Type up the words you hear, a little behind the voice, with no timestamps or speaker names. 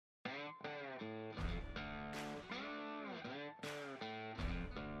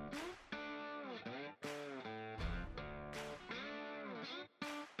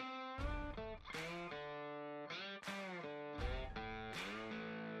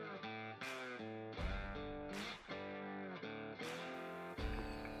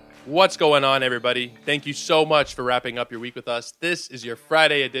What's going on, everybody? Thank you so much for wrapping up your week with us. This is your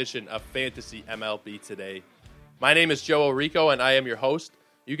Friday edition of Fantasy MLB Today. My name is Joe Orico, and I am your host.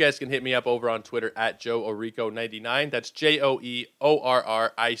 You guys can hit me up over on Twitter at Joe Orico99. That's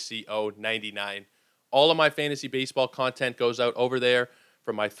JoeOrrico99. All of my fantasy baseball content goes out over there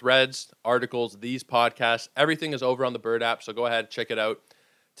from my threads, articles, these podcasts. Everything is over on the Bird app, so go ahead, check it out.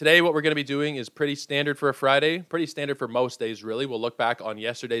 Today, what we're going to be doing is pretty standard for a Friday, pretty standard for most days, really. We'll look back on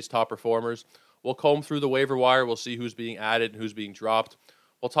yesterday's top performers. We'll comb through the waiver wire. We'll see who's being added and who's being dropped.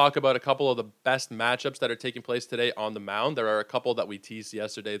 We'll talk about a couple of the best matchups that are taking place today on the mound. There are a couple that we teased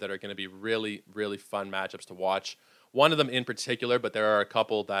yesterday that are going to be really, really fun matchups to watch. One of them in particular, but there are a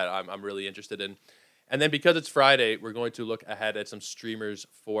couple that I'm really interested in. And then because it's Friday, we're going to look ahead at some streamers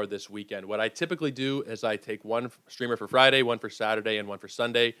for this weekend. What I typically do is I take one streamer for Friday, one for Saturday, and one for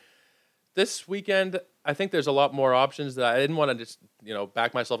Sunday. This weekend, I think there's a lot more options that I didn't want to just,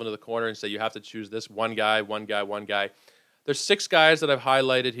 back myself into the corner and say you have to choose this one guy. There's 6 guys that I've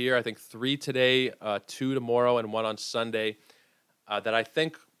highlighted here. I think 3 today, 2 tomorrow, and 1 on Sunday that I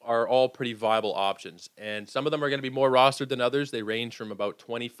think are all pretty viable options. And some of them are going to be more rostered than others. They range from about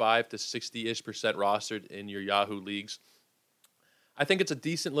 25 to 60-ish% rostered in your Yahoo leagues. I think it's a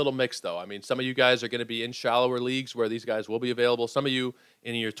decent little mix, though. I mean, some of you guys are going to be in shallower leagues where these guys will be available. Some of you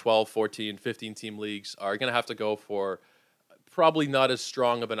in your 12, 14, 15-team leagues are going to have to go for probably not as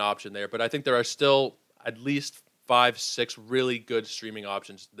strong of an option there. But I think there are still at least 5, 6 really good streaming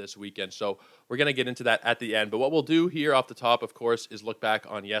options this weekend. So we're going to get into that at the end. But what we'll do here off the top, of course, is look back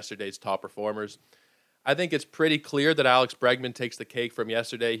on yesterday's top performers. I think it's pretty clear that Alex Bregman takes the cake from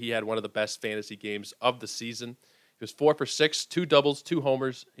yesterday. He had one of the best fantasy games of the season. He was 4 for 6, 2 doubles, 2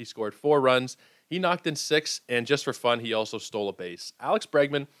 homers. He scored 4 runs. He knocked in 6, and just for fun, he also stole a base. Alex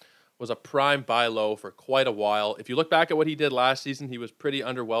Bregman was a prime buy low for quite a while. If you look back at what he did last season, he was pretty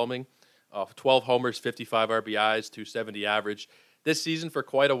underwhelming. 12 homers, 55 RBIs, 270 average. This season, for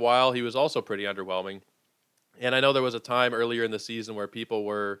quite a while, he was also pretty underwhelming. And I know there was a time earlier in the season where people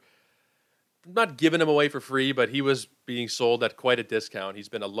were not giving him away for free, but he was being sold at quite a discount. He's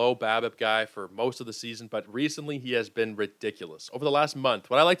been a low BABIP guy for most of the season, but recently he has been ridiculous. Over the last month,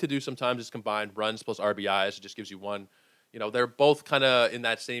 what I like to do sometimes is combine runs plus RBIs. It just gives you one. They're both kind of in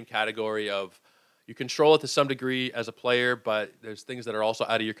that same category of you control it to some degree as a player, but there's things that are also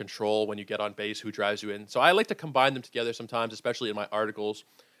out of your control when you get on base, who drives you in. So I like to combine them together sometimes, especially in my articles.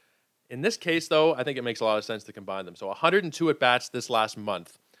 In this case, though, I think it makes a lot of sense to combine them. So 102 at-bats this last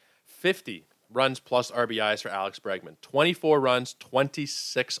month, 50 runs plus RBIs for Alex Bregman, 24 runs,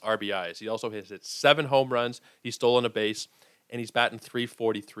 26 RBIs. He also has hit 7 home runs. He's stolen a base, and he's batting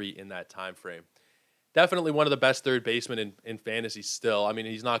 .343 in that time frame. Definitely one of the best third basemen in fantasy still. I mean,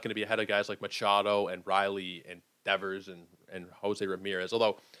 he's not going to be ahead of guys like Machado and Riley and Devers and Jose Ramirez,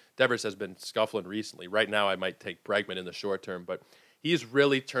 although Devers has been scuffling recently. Right now, I might take Bregman in the short term, but he's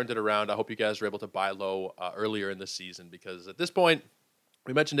really turned it around. I hope you guys were able to buy low earlier in the season because at this point,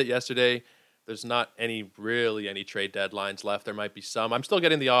 we mentioned it yesterday, there's not any trade deadlines left. There might be some. I'm still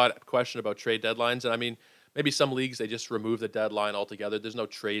getting the odd question about trade deadlines, and I mean, maybe some leagues, they just remove the deadline altogether. There's no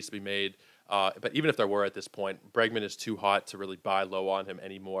trades to be made. But even if there were at this point, Bregman is too hot to really buy low on him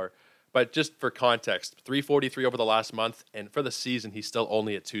anymore. But just for context, 343 over the last month, and for the season, he's still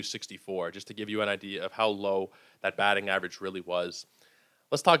only at 264, just to give you an idea of how low that batting average really was.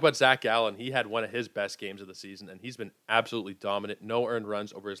 Let's talk about Zach Gallen. He had one of his best games of the season, and he's been absolutely dominant. No earned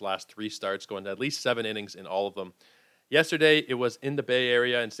runs over his last 3 starts, going to at least 7 innings in all of them. Yesterday, it was in the Bay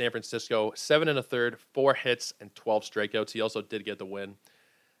Area in San Francisco, 7 1/3, 4 hits, and 12 strikeouts. He also did get the win.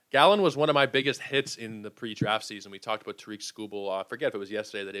 Gallen was one of my biggest hits in the pre-draft season. We talked about Tariq Skubal, I forget if it was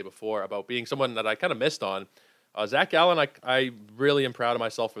yesterday or the day before, about being someone that I kind of missed on. Zach Gallen, I really am proud of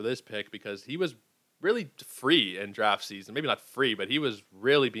myself for this pick because he was really free in draft season. Maybe not free, but he was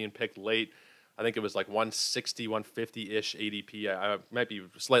really being picked late. I think it was like 160, 150-ish ADP. I might be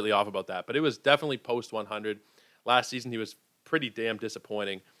slightly off about that, but it was definitely post 100. Last season, he was pretty damn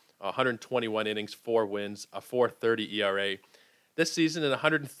disappointing. 121 innings, 4 wins, a 4.30 ERA. This season, in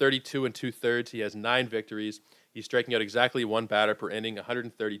 132 2/3, he has 9 victories. He's striking out exactly 1 batter per inning,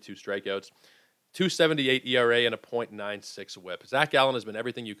 132 strikeouts, 2.78 ERA, and a .96 WHIP. Zach Gallen has been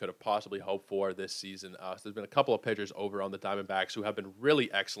everything you could have possibly hoped for this season. So there's been a couple of pitchers over on the Diamondbacks who have been really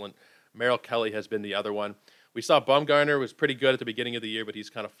excellent. Merrill Kelly has been the other one. We saw Bumgarner was pretty good at the beginning of the year, but he's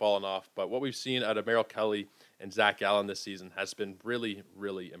kind of fallen off. But what we've seen out of Merrill Kelly and Zach Gallen this season has been really,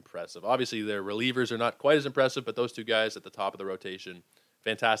 really impressive. Obviously, their relievers are not quite as impressive, but those 2 guys at the top of the rotation,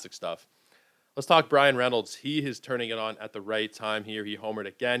 fantastic stuff. Let's talk Brian Reynolds. He is turning it on at the right time here. He homered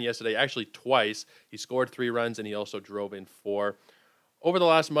again yesterday, actually twice. He scored 3 runs, and he also drove in 4. Over the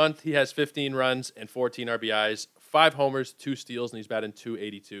last month, he has 15 runs and 14 RBIs, 5 homers, 2 steals, and he's batting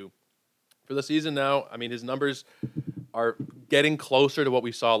 .282. For the season now, I mean, his numbers are getting closer to what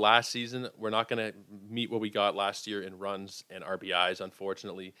we saw last season. We're not going to meet what we got last year in runs and RBIs,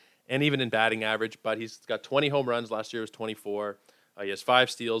 unfortunately, and even in batting average, but he's got 20 home runs. Last year was 24. He has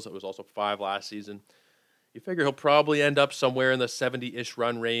 5 steals. It was also 5 last season. You figure he'll probably end up somewhere in the 70-ish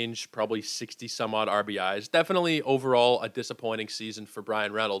run range, probably 60-some-odd RBIs. Definitely overall a disappointing season for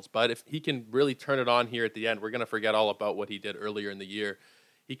Bryan Reynolds, but if he can really turn it on here at the end, we're going to forget all about what he did earlier in the year.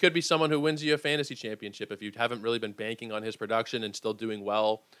 He could be someone who wins you a fantasy championship if you haven't really been banking on his production and still doing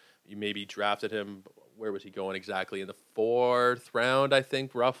well. You maybe drafted him, where was he going exactly? In the 4th round, I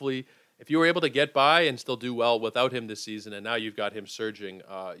think, roughly. If you were able to get by and still do well without him this season, and now you've got him surging,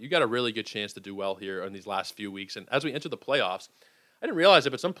 you got a really good chance to do well here in these last few weeks. And as we enter the playoffs, I didn't realize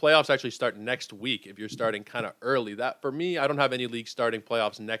it, but some playoffs actually start next week if you're starting kind of early. That, for me, I don't have any leagues starting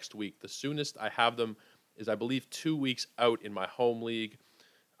playoffs next week. The soonest I have them is, I believe, 2 weeks out in my home league.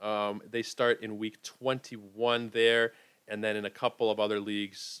 They start in week 21 there, and then in a couple of other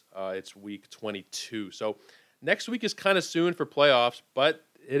leagues, it's week 22. So next week is kind of soon for playoffs, but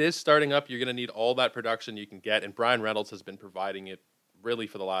it is starting up. You're going to need all that production you can get, and Bryan Reynolds has been providing it really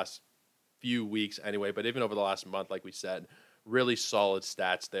for the last few weeks anyway, but even over the last month, like we said, really solid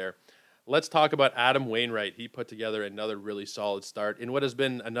stats there. Let's talk about Adam Wainwright. He put together another really solid start in what has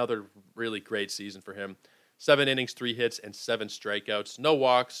been another really great season for him. 7 innings, 3 hits, and 7 strikeouts. No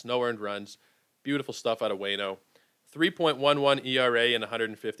walks, no earned runs. Beautiful stuff out of Waino. 3.11 ERA in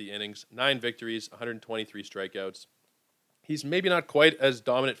 150 innings, 9 victories, 123 strikeouts. He's maybe not quite as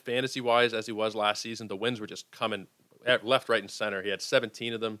dominant fantasy-wise as he was last season. The wins were just coming left, right, and center. He had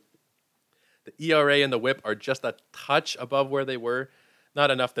 17 of them. The ERA and the WHIP are just a touch above where they were. Not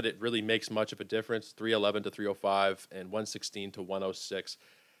enough that it really makes much of a difference. 311 to 305 and 116 to 106.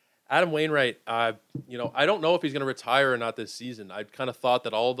 Adam Wainwright, I don't know if he's going to retire or not this season. I kind of thought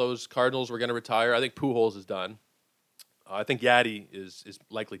that all those Cardinals were going to retire. I think Pujols is done. I think Yadi is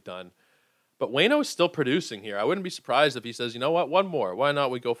likely done. But Waino is still producing here. I wouldn't be surprised if he says, you know what, one more. Why not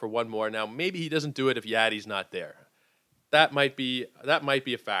we go for one more? Now, maybe he doesn't do it if Yadi's not there. That might be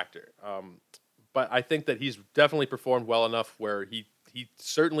a factor. But I think that he's definitely performed well enough where he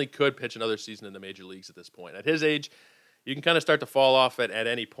certainly could pitch another season in the major leagues at this point. At his age, you can kind of start to fall off at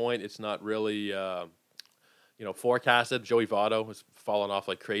any point. It's not really forecasted. Joey Votto has fallen off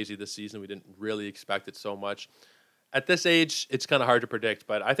like crazy this season. We didn't really expect it so much. At this age, it's kind of hard to predict,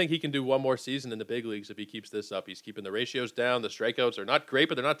 but I think he can do one more season in the big leagues if he keeps this up. He's keeping the ratios down. The strikeouts are not great,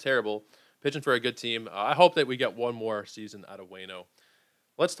 but they're not terrible. Pitching for a good team. I hope that we get one more season out of Waino.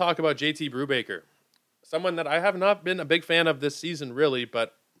 Let's talk about JT Brubaker, someone that I have not been a big fan of this season, really,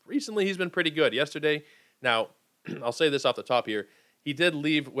 but recently he's been pretty good. Yesterday, now, I'll say this off the top here. He did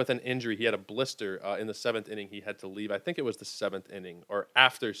leave with an injury. He had a blister in the 7th inning. He had to leave. I think it was the 7th inning, or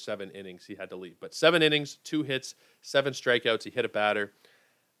after 7 innings he had to leave. But 7 innings, 2 hits, 7 strikeouts. He hit a batter.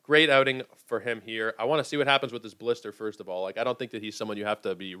 Great outing for him here. I want to see what happens with this blister, first of all. I don't think that he's someone you have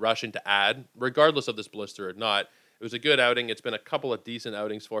to be rushing to add, regardless of this blister or not. It was a good outing. It's been a couple of decent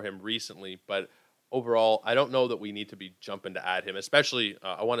outings for him recently, but overall, I don't know that we need to be jumping to add him, especially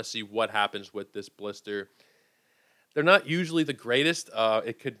I want to see what happens with this blister. They're not usually the greatest.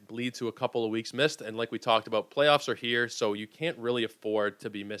 It could lead to a couple of weeks missed. And like we talked about, playoffs are here, so you can't really afford to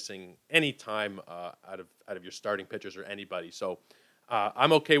be missing any time out of your starting pitchers or anybody. So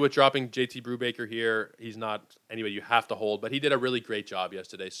I'm okay with dropping JT Brubaker here. He's not anybody you have to hold, but he did a really great job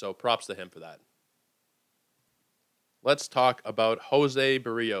yesterday, so props to him for that. Let's talk about Jose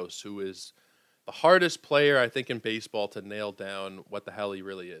Barrios, who is the hardest player, I think, in baseball to nail down what the hell he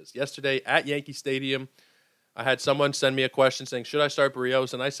really is. Yesterday at Yankee Stadium, I had someone send me a question saying, should I start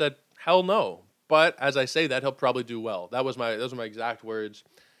Barrios? And I said, hell no. But as I say that, he'll probably do well. Those were my exact words.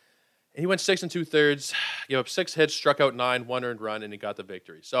 And he went 6 2/3, gave up 6 hits, struck out 9, 1 earned run, and he got the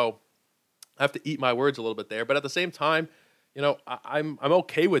victory. So I have to eat my words a little bit there. But at the same time, I'm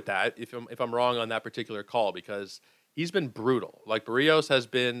okay with that if I'm wrong on that particular call, because he's been brutal. Like, Barrios has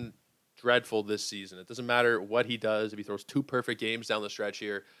been dreadful this season. It doesn't matter what he does. If he throws 2 perfect games down the stretch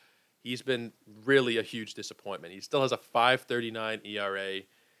here, he's been really a huge disappointment. He still has a 5.39 ERA.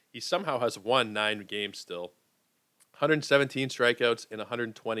 He somehow has won 9 games still. 117 strikeouts in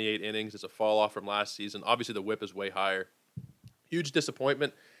 128 innings. It's a fall off from last season. Obviously, the WHIP is way higher. Huge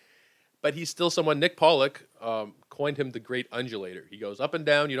disappointment. But he's still someone. Nick Pollock coined him the great undulator. He goes up and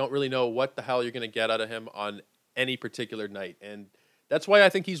down. You don't really know what the hell you're going to get out of him on any particular night. And that's why I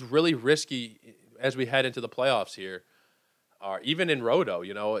think he's really risky as we head into the playoffs here. Even in Roto,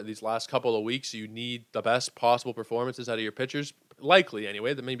 these last couple of weeks, you need the best possible performances out of your pitchers. likely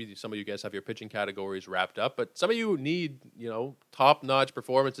anyway, that maybe some of you guys have your pitching categories wrapped up, but some of you need, top-notch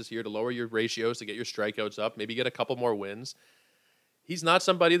performances here to lower your ratios, to get your strikeouts up, maybe get a couple more wins. He's not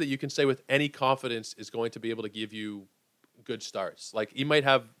somebody that you can say with any confidence is going to be able to give you good starts. Like, he might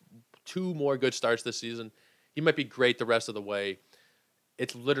have 2 more good starts this season. He might be great the rest of the way.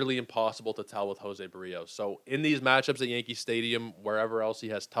 It's literally impossible to tell with Jose Barrios. So in these matchups at Yankee Stadium, wherever else he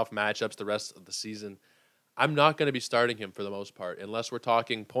has tough matchups the rest of the season, I'm not going to be starting him for the most part, unless we're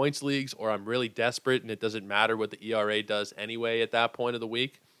talking points leagues or I'm really desperate and it doesn't matter what the ERA does anyway at that point of the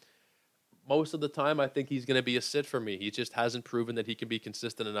week. Most of the time, I think he's going to be a sit for me. He just hasn't proven that he can be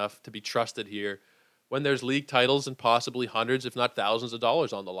consistent enough to be trusted here when there's league titles and possibly hundreds, if not thousands of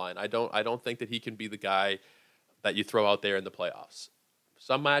dollars on the line. I don't think that he can be the guy that you throw out there in the playoffs.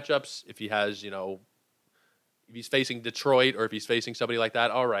 Some matchups, if he has, if he's facing Detroit or if he's facing somebody like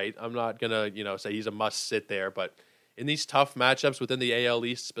that, all right, I'm not going to, say he's a must sit there. But in these tough matchups within the AL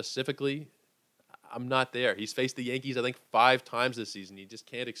East specifically, I'm not there. He's faced the Yankees, I think, 5 times this season. You just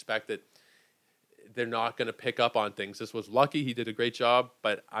can't expect that they're not going to pick up on things. This was lucky. He did a great job,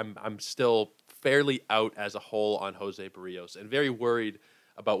 but I'm still fairly out as a whole on Jose Barrios and very worried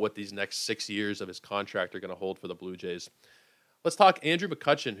about what these next 6 years of his contract are going to hold for the Blue Jays. Let's talk Andrew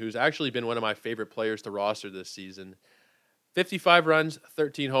McCutchen, who's actually been one of my favorite players to roster this season. 55 runs,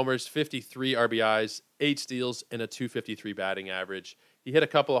 13 homers, 53 RBIs, 8 steals, and a .253 batting average. He hit a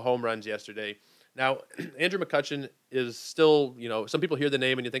couple of home runs yesterday. Now, Andrew McCutchen is still, some people hear the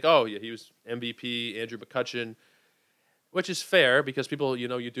name and you think, oh, yeah, he was MVP, Andrew McCutchen, which is fair because people, you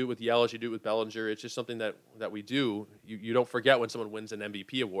do it with Yelich, you do it with Bellinger. It's just something that we do. You don't forget when someone wins an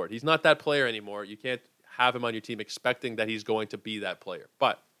MVP award. He's not that player anymore. You can't have him on your team expecting that he's going to be that player.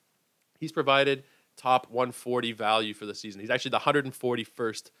 But he's provided top 140 value for the season. He's actually the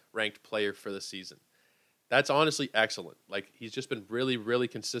 141st ranked player for the season. That's honestly excellent. Like, he's just been really, really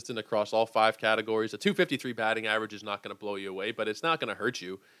consistent across all 5 categories. A .253 batting average is not going to blow you away, but it's not going to hurt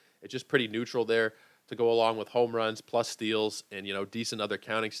you. It's just pretty neutral there to go along with home runs plus steals and, decent other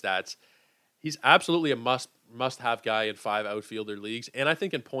counting stats. He's absolutely a must-have guy in 5 outfielder leagues, and I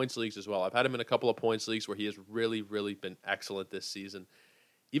think in points leagues as well. I've had him in a couple of points leagues where he has really, really been excellent this season.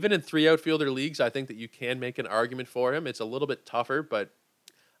 Even in 3 outfielder leagues, I think that you can make an argument for him. It's a little bit tougher, but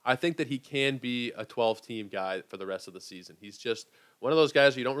I think that he can be a 12-team guy for the rest of the season. He's just one of those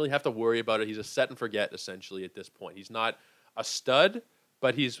guys where you don't really have to worry about it. He's a set and forget, essentially, at this point. He's not a stud,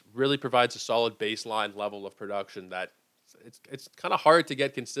 but he's really provides a solid baseline level of production that it's kind of hard to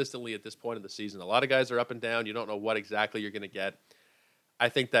get consistently at this point in the season. A lot of guys are up and down. You don't know what exactly you're going to get. I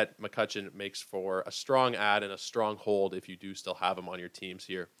think that McCutchen makes for a strong add and a strong hold if you do still have him on your teams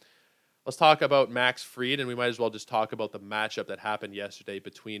here. Let's talk about Max Fried, and we might as well just talk about the matchup that happened yesterday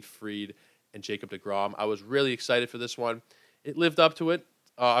between Fried and Jacob deGrom. I was really excited for this one. It lived up to it.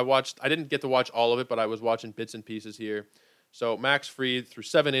 I didn't get to watch all of it, but I was watching bits and pieces here. So Max Fried, through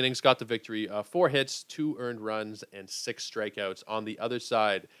 7 innings, got the victory. 4 hits, 2 earned runs, and 6 strikeouts. On the other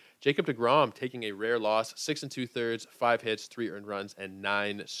side, Jacob deGrom taking a rare loss, 6 2/3, 5 hits, 3 earned runs, and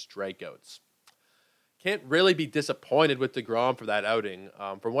 9 strikeouts. Can't really be disappointed with deGrom for that outing.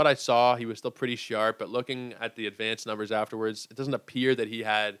 From what I saw, he was still pretty sharp, but looking at the advanced numbers afterwards, it doesn't appear that he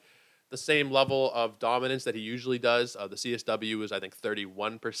had the same level of dominance that he usually does. The CSW was, I think,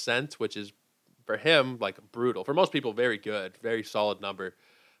 31%, which is, for him, like, brutal. For most people, very good, very solid number.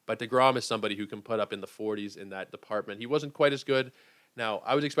 But deGrom is somebody who can put up in the 40s in that department. He wasn't quite as good. Now,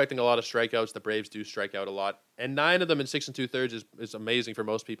 I was expecting a lot of strikeouts. The Braves do strike out a lot. And 9 of them in 6 2/3 is amazing for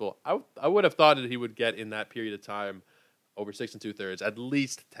most people. I would have thought that he would get in that period of time over 6 2/3, at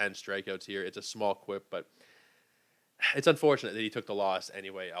least 10 strikeouts here. It's a small quip, but it's unfortunate that he took the loss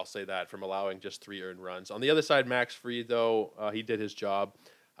anyway. I'll say that, from allowing just 3 earned runs. On the other side, Max Fried, though, he did his job.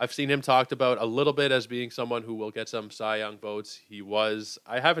 I've seen him talked about a little bit as being someone who will get some Cy Young votes. He was.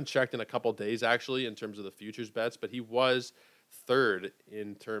 I haven't checked in a couple days, actually, in terms of the futures bets, but he was 3rd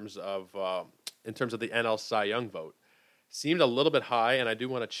in terms of the NL Cy Young vote. Seemed a little bit high, and I do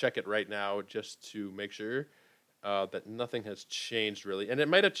want to check it right now just to make sure that nothing has changed really. And it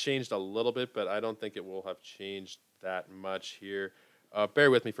might have changed a little bit, but I don't think it will have changed that much here.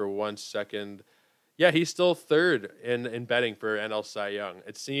 Bear with me for 1 second. Yeah, he's still 3rd in betting for NL Cy Young.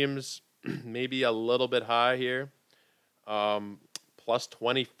 It seems maybe a little bit high here. Plus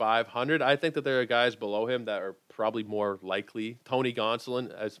 2,500. I think that there are guys below him that are probably more likely. Tony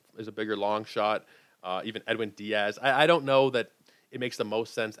Gonsolin is a bigger long shot. Even Edwin Diaz. I don't know that it makes the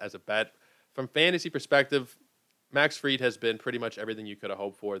most sense as a bet. From fantasy perspective, Max Fried has been pretty much everything you could have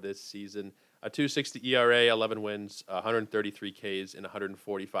hoped for this season. A 2.60 ERA, 11 wins, 133 Ks in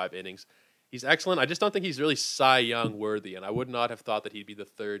 145 innings. He's excellent. I just don't think he's really Cy Young worthy, and I would not have thought that he'd be the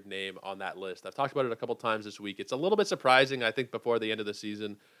third name on that list. I've talked about it a couple times this week. It's a little bit surprising. I think before the end of the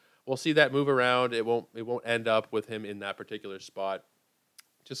season, we'll see that move around. It won't end up with him in that particular spot.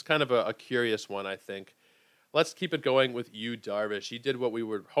 Just kind of a curious one, I think. Let's keep it going with Yu Darvish. He did what we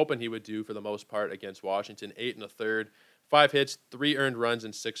were hoping he would do for the most part against Washington. 8 1/3, 5 hits, 3 earned runs,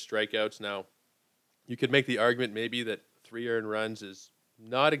 and 6 strikeouts. Now, you could make the argument maybe that 3 earned runs is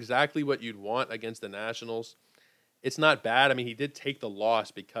not exactly what you'd want against the Nationals. It's not bad. I mean, he did take the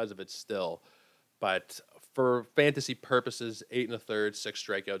loss because of it still. But for fantasy purposes, 8 1/3, 6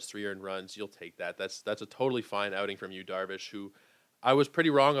 strikeouts, 3 earned runs, you'll take that. That's a totally fine outing from Yu Darvish, who I was pretty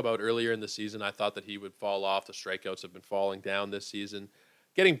wrong about earlier in the season. I thought that he would fall off. The strikeouts have been falling down this season.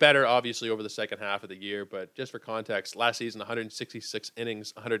 Getting better, obviously, over the second half of the year. But just for context, last season, 166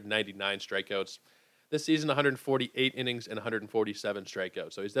 innings, 199 strikeouts. This season, 148 innings and 147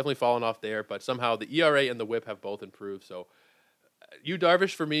 strikeouts. So he's definitely fallen off there, but somehow the ERA and the WHIP have both improved. So Yu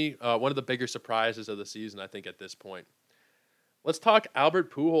Darvish, for me, one of the bigger surprises of the season, I think, at this point. Let's talk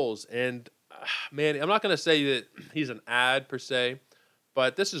Albert Pujols. And, man, I'm not going to say that he's an ad per se,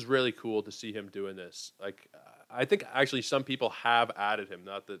 but this is really cool to see him doing this. Like, I think actually some people have added him.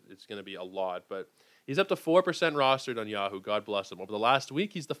 Not that it's going to be a lot, but he's up to 4% rostered on Yahoo. God bless him. Over the last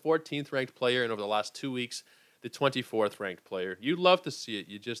week, he's the 14th ranked player, and over the last 2 weeks, the 24th ranked player. You'd love to see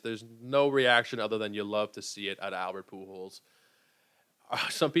it. There's no reaction other than you love to see it at Albert Pujols.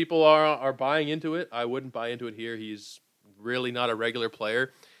 Some people are buying into it. I wouldn't buy into it here. He's really not a regular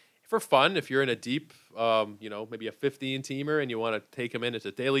player. For fun, if you're in a deep, maybe a 15-teamer and you want to take him in as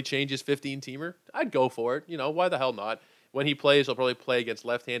a daily changes 15-teamer, I'd go for it. Why the hell not? When he plays, he'll probably play against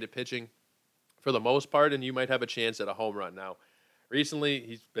left-handed pitching for the most part, and you might have a chance at a home run. Now, recently,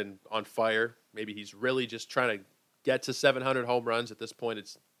 he's been on fire. Maybe he's really just trying to get to 700 home runs. At this point,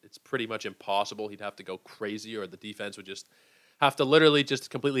 it's pretty much impossible. He'd have to go crazy, or the defense would just have to literally just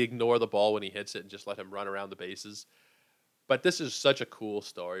completely ignore the ball when he hits it and just let him run around the bases. But this is such a cool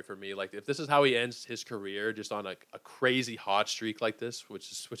story for me. Like, if this is how he ends his career, just on a crazy hot streak like this,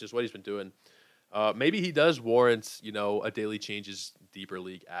 which is what he's been doing, maybe he does warrant, a daily changes deeper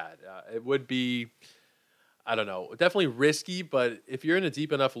league ad. It would be, I don't know, definitely risky. But if you're in a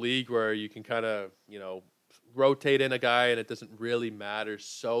deep enough league where you can kind of, rotate in a guy and it doesn't really matter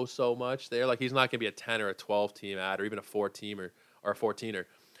so much there, like he's not going to be a 10 or a 12 team ad or even a 4-teamer or a 14er.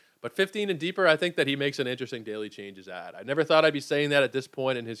 But 15 and deeper, I think that he makes an interesting daily changes ad. I never thought I'd be saying that at this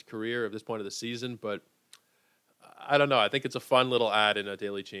point in his career, at this point of the season, but I don't know. I think it's a fun little ad in a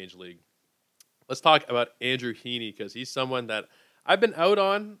daily change league. Let's talk about Andrew Heaney, because he's someone that I've been out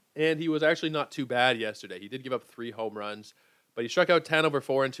on, and he was actually not too bad yesterday. He did give up 3 home runs, but he struck out 10 over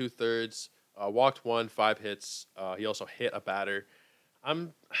 4 2/3, walked 1, 5 hits. He also hit a batter.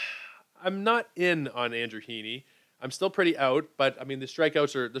 I'm not in on Andrew Heaney. I'm still pretty out, but I mean the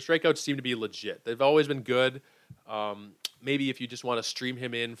strikeouts seem to be legit. They've always been good. Maybe if you just want to stream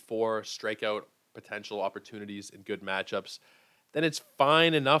him in for strikeout potential opportunities in good matchups, then it's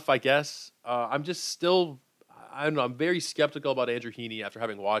fine enough, I guess. I'm just still, I don't know. I'm very skeptical about Andrew Heaney after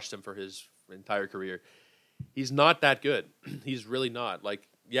having watched him for his entire career. He's not that good. He's really not. Like,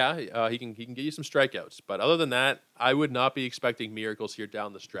 yeah, he can get you some strikeouts, but other than that, I would not be expecting miracles here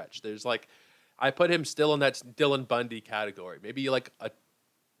down the stretch. I put him still in that Dylan Bundy category. Maybe like a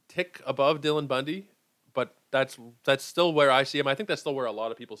tick above Dylan Bundy, but that's still where I see him. I think that's still where a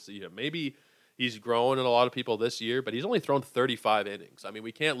lot of people see him. Maybe he's grown in a lot of people this year, but he's only thrown 35 innings. I mean,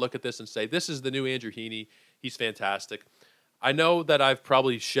 we can't look at this and say, this is the new Andrew Heaney. He's fantastic. I know that I've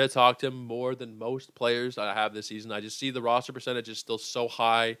probably shit-talked him more than most players I have this season. I just see the roster percentage is still so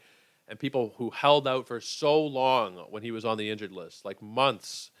high, and people who held out for so long when he was on the injured list, like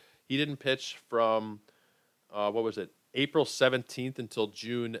months. He didn't pitch from, April 17th until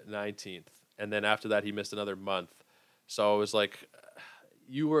June 19th. And then after that, he missed another month. So it was like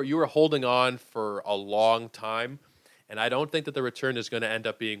you were holding on for a long time. And I don't think that the return is going to end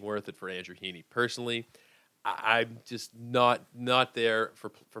up being worth it for Andrew Heaney. Personally, I'm just not there for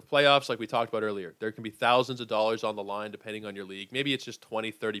playoffs like we talked about earlier. There can be thousands of dollars on the line depending on your league. Maybe it's just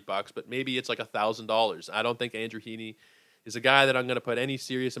 $20-$30, but maybe it's like $1,000. I don't think Andrew Heaney is a guy that I'm going to put any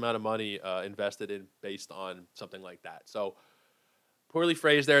serious amount of money invested in based on something like that. So poorly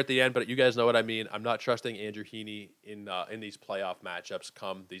phrased there at the end, but you guys know what I mean. I'm not trusting Andrew Heaney in these playoff matchups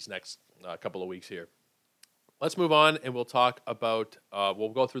come these next couple of weeks here. Let's move on, and we'll talk about, we'll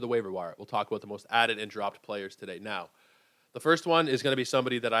go through the waiver wire. We'll talk about the most added and dropped players today. Now, the first one is going to be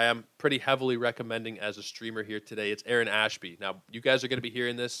somebody that I am pretty heavily recommending as a streamer here today. It's Aaron Ashby. Now, you guys are going to be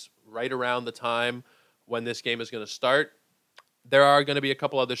hearing this right around the time when this game is going to start. there are going to be a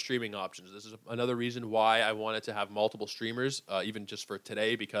couple other streaming options. This is another reason why I wanted to have multiple streamers, even just for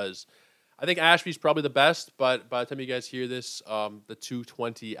today, because I think Ashby's probably the best, but by the time you guys hear this, the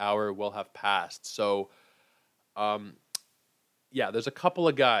 2:20 hour will have passed. So, yeah, there's a couple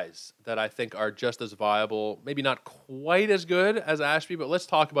of guys that I think are just as viable, maybe not quite as good as Ashby, but let's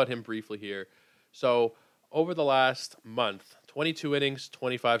talk about him briefly here. So, over the last month, 22 innings,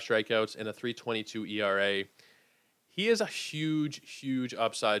 25 strikeouts, and a 3.22 ERA. He is a huge, huge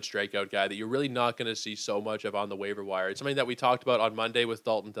upside strikeout guy that you're really not going to see so much of on the waiver wire. It's something that we talked about on Monday with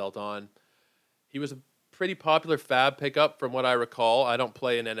Dalton Delton. He was a pretty popular fab pickup from what I recall. I don't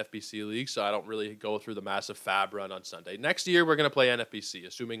play in NFBC league, so I don't really go through the massive fab run on Sunday. Next year, we're going to play NFBC,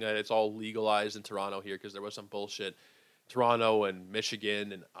 assuming that it's all legalized in Toronto here, because there was some bullshit. Toronto and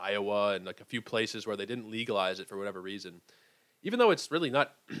Michigan and Iowa and like a few places where they didn't legalize it for whatever reason. Even though it's really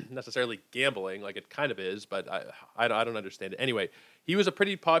not necessarily gambling, like it kind of is, but I don't understand it. Anyway, he was a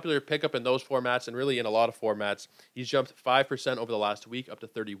pretty popular pickup in those formats and really in a lot of formats. He's jumped 5% over the last week up to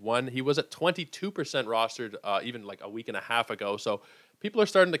 31. He was at 22% rostered even like a week and a half ago. So people are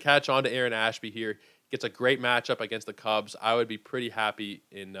starting to catch on to Aaron Ashby here. Gets a great matchup against the Cubs. I would be pretty happy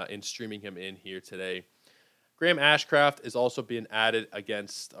in streaming him in here today. Graham Ashcraft is also being added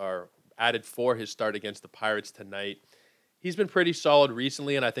for his start against the Pirates tonight. He's been pretty solid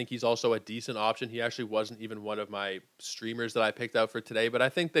recently, and I think he's also a decent option. He actually wasn't even one of my streamers that I picked out for today, but I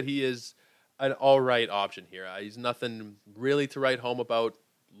think that he is an all right option here. He's nothing really to write home about.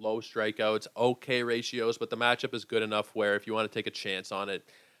 Low strikeouts, okay ratios, but the matchup is good enough where if you want to take a chance on it,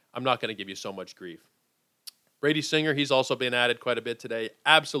 I'm not going to give you so much grief. Brady Singer, he's also been added quite a bit today.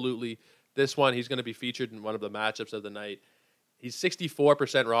 Absolutely. This one, he's going to be featured in one of the matchups of the night. He's 64%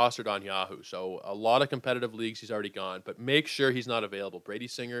 rostered on Yahoo, so a lot of competitive leagues he's already gone, but make sure he's not available. Brady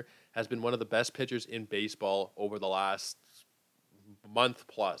Singer has been one of the best pitchers in baseball over the last month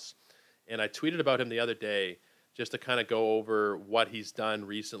plus, and I tweeted about him the other day just to kind of go over what he's done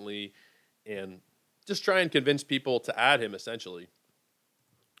recently and just try and convince people to add him, essentially.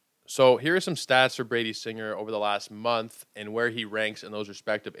 So here are some stats for Brady Singer over the last month and where he ranks in those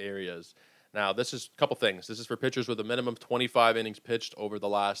respective areas. Now, this is a couple things. This is for pitchers with a minimum of 25 innings pitched over the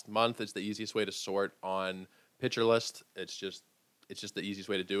last month. It's the easiest way to sort on Pitcher List. It's just the easiest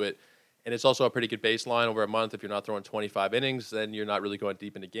way to do it. And it's also a pretty good baseline over a month. If you're not throwing 25 innings, then you're not really going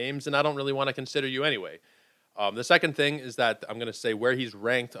deep into games, and I don't really want to consider you anyway. The second thing is that I'm going to say where he's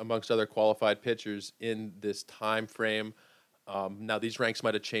ranked amongst other qualified pitchers in this time frame. Now, these ranks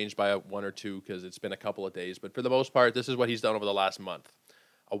might have changed by one or two because it's been a couple of days, but for the most part, this is what he's done over the last month.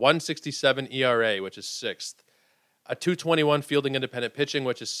 A 1.67 ERA, which is 6th. A 2.21 fielding independent pitching,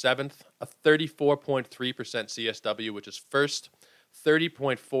 which is 7th. A 34.3% CSW, which is 1st.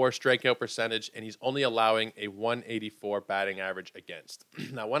 30.4 strikeout percentage, and he's only allowing a 184 batting average against.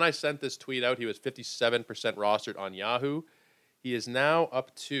 Now, when I sent this tweet out, he was 57% rostered on Yahoo. He is now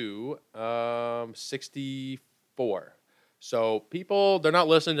up to 64. So people, they're not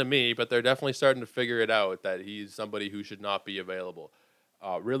listening to me, but they're definitely starting to figure it out that he's somebody who should not be available.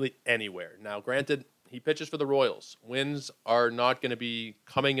 Really anywhere. Now, granted, he pitches for the Royals. Wins are not going to be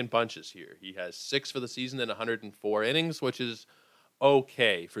coming in bunches here. He has 6 for the season in 104 innings, which is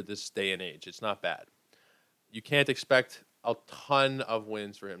okay for this day and age. It's not bad. You can't expect a ton of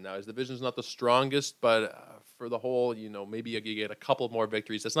wins for him. Now, his division's not the strongest, but for the whole, maybe you get a couple more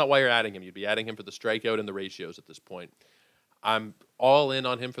victories. That's not why you're adding him. You'd be adding him for the strikeout and the ratios at this point. I'm all in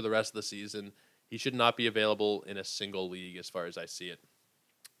on him for the rest of the season. He should not be available in a single league as far as I see it.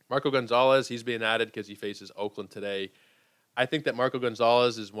 Marco Gonzalez, he's being added because he faces Oakland today. I think that Marco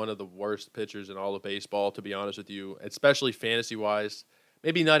Gonzalez is one of the worst pitchers in all of baseball, to be honest with you, especially fantasy-wise.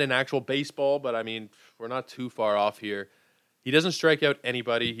 Maybe not in actual baseball, but, we're not too far off here. He doesn't strike out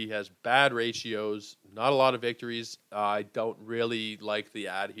anybody. He has bad ratios, not a lot of victories. I don't really like the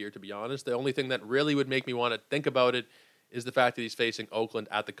ad here, to be honest. The only thing that really would make me want to think about it is the fact that he's facing Oakland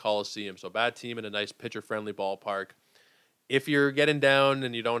at the Coliseum. So bad team in a nice pitcher-friendly ballpark. If you're getting down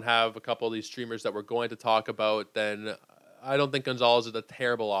and you don't have a couple of these streamers that we're going to talk about, then I don't think Gonzalez is a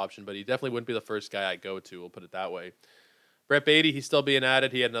terrible option, but he definitely wouldn't be the first guy I'd go to. We'll put it that way. Brett Beatty, he's still being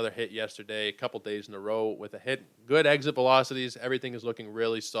added. He had another hit yesterday, a couple days in a row with a hit. Good exit velocities. Everything is looking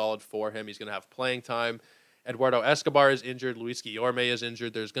really solid for him. He's going to have playing time. Eduardo Escobar is injured. Luis Guillorme is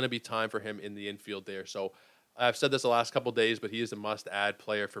injured. There's going to be time for him in the infield there. So I've said this the last couple days, but he is a must-add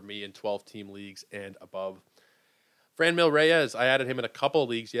player for me in 12-team leagues and above. Franmil Reyes, I added him in a couple of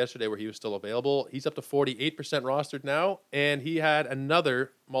leagues yesterday where he was still available. He's up to 48% rostered now, and he had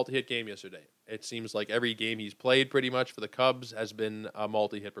another multi-hit game yesterday. It seems like every game he's played pretty much for the Cubs has been a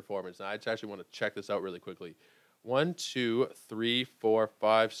multi-hit performance. Now, I actually want to check this out really quickly. 1, 2, 3, 4,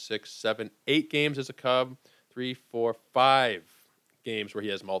 5, 6, 7, 8 games as a Cub. 3, 4, 5 games where he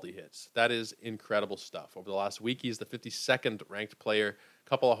has multi-hits. That is incredible stuff. Over the last week, he's the 52nd ranked player,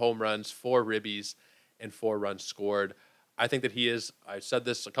 couple of home runs, 4 ribbies, and 4 runs scored. I think that he is, I've said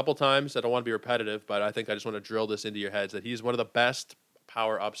this a couple times, I don't want to be repetitive, but I think I just want to drill this into your heads, that he's one of the best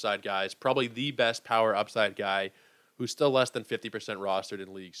power upside guys, probably the best power upside guy, who's still less than 50% rostered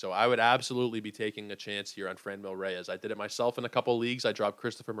in leagues. So I would absolutely be taking a chance here on Franmil Reyes. I did it myself in a couple leagues. I dropped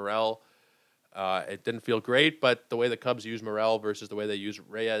Christopher Morel. It didn't feel great, but the way the Cubs use Morel versus the way they use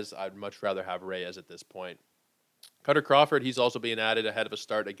Reyes, I'd much rather have Reyes at this point. Cutter Crawford, he's also being added ahead of a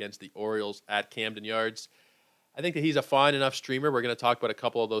start against the Orioles at Camden Yards. I think that he's a fine enough streamer. We're going to talk about a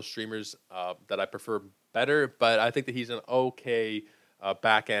couple of those streamers that I prefer better, but I think that he's an okay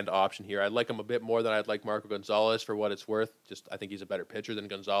back-end option here. I'd like him a bit more than I'd like Marco Gonzalez for what it's worth. I think he's a better pitcher than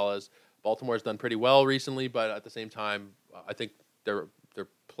Gonzalez. Baltimore's done pretty well recently, but at the same time, I think they're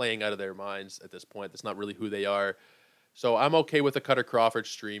playing out of their minds at this point. That's not really who they are. So I'm okay with a Cutter Crawford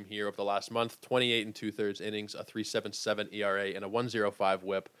stream here over the last month. 28 and 2/3 innings, a 3.77 ERA, and a 1.05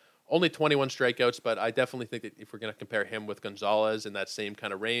 WHIP. Only 21 strikeouts, but I definitely think that if we're going to compare him with Gonzalez in that same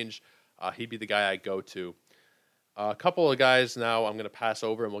kind of range, he'd be the guy I go to. A couple of guys now I'm going to pass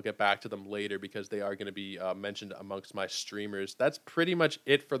over, and we'll get back to them later because they are going to be mentioned amongst my streamers. That's pretty much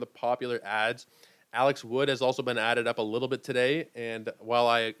it for the popular ads. Alex Wood has also been added up a little bit today, and while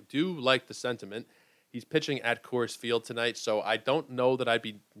I do like the sentiment, he's pitching at Coors Field tonight, so I don't know that I'd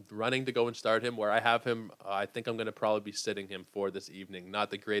be running to go and start him. Where I have him, I think I'm going to probably be sitting him for this evening.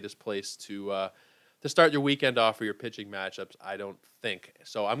 Not the greatest place to start your weekend off for your pitching matchups, I don't think.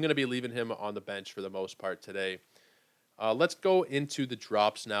 So I'm going to be leaving him on the bench for the most part today. Let's go into the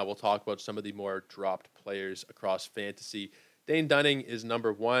drops now. We'll talk about some of the more dropped players across fantasy. Dane Dunning is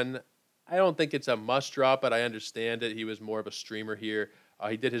number 1. I don't think it's a must drop, but I understand it. He was more of a streamer here.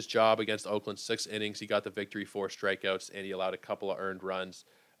 He did his job against Oakland, 6 innings. He got the victory, 4 strikeouts, and he allowed a couple of earned runs.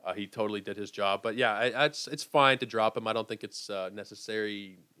 He totally did his job. But yeah, it's fine to drop him. I don't think it's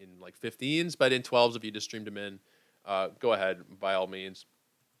necessary in like 15s, but in 12s if you just streamed him in, go ahead by all means.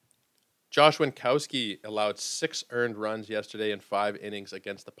 Josh Winkowski allowed 6 earned runs yesterday in 5 innings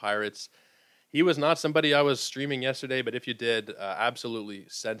against the Pirates. He was not somebody I was streaming yesterday, but if you did, absolutely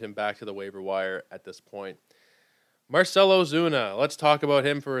send him back to the waiver wire at this point. Marcell Ozuna, let's talk about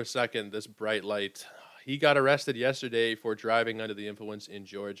him for a second, this bright light. He got arrested yesterday for driving under the influence in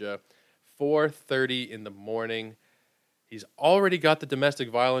Georgia, 4:30 in the morning. He's already got the domestic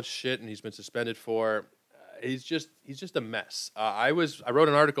violence shit, and he's been suspended for. He's just a mess. I wrote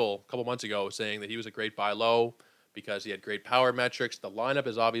an article a couple months ago saying that he was a great buy low because he had great power metrics. The lineup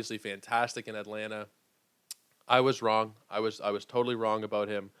is obviously fantastic in Atlanta. I was wrong. I was totally wrong about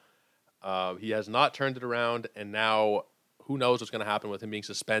him. He has not turned it around, and now who knows what's going to happen with him being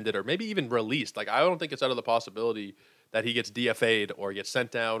suspended or maybe even released. Like, I don't think it's out of the possibility that he gets DFA'd or gets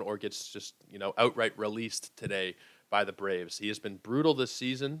sent down or gets just, outright released today by the Braves. He has been brutal this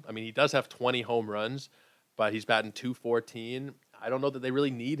season. I mean, he does have 20 home runs, but he's batting .214. I don't know that they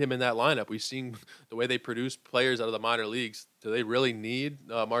really need him in that lineup. We've seen the way they produce players out of the minor leagues. Do they really need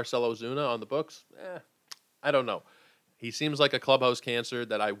Marcell Ozuna on the books? I don't know. He seems like a clubhouse cancer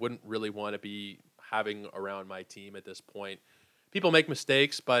that I wouldn't really want to be having around my team at this point. People make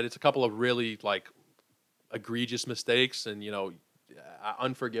mistakes, but it's a couple of really egregious mistakes and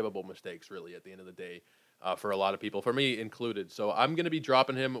unforgivable mistakes really at the end of the day for a lot of people, for me included. So I'm going to be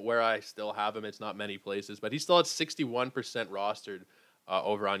dropping him where I still have him. It's not many places, but he's still at 61% rostered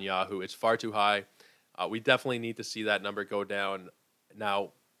over on Yahoo. It's far too high. We definitely need to see that number go down.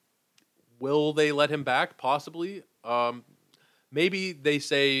 Now, will they let him back? Possibly. Maybe they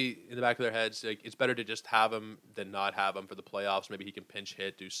say in the back of their heads, it's better to just have him than not have him for the playoffs. Maybe he can pinch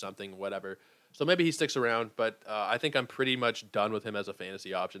hit, do something, whatever. So maybe he sticks around, but I think I'm pretty much done with him as a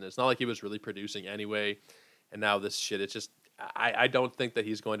fantasy option. It's not like he was really producing anyway, and now this shit, it's just, I don't think that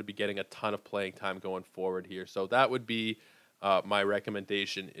he's going to be getting a ton of playing time going forward here. So that would be my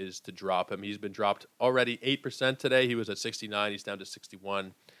recommendation, is to drop him. He's been dropped already 8% today. He was at 69. He's down to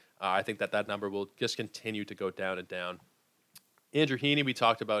 61. I think that number will just continue to go down and down. Andrew Heaney, we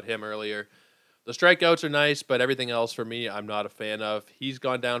talked about him earlier. The strikeouts are nice, but everything else for me, I'm not a fan of. He's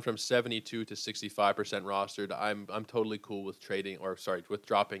gone down from 72 to 65% rostered. I'm totally cool with with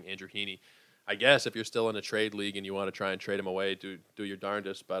dropping Andrew Heaney. I guess if you're still in a trade league and you want to try and trade him away, do your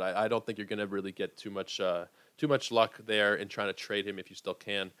darndest. But I don't think you're going to really get too much luck there in trying to trade him if you still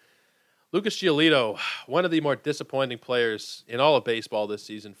can. Lucas Giolito, one of the more disappointing players in all of baseball this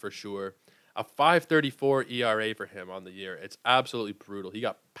season for sure. A 5.34 ERA for him on the year. It's absolutely brutal. He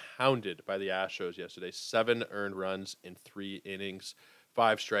got pounded by the Astros yesterday. 7 earned runs in 3 innings,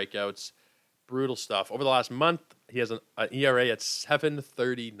 5 strikeouts. Brutal stuff. Over the last month, he has an ERA at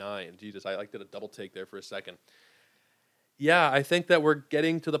 7.39. Jesus, I did a double take there for a second. Yeah, I think that we're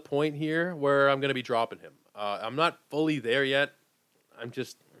getting to the point here where I'm going to be dropping him. I'm not fully there yet.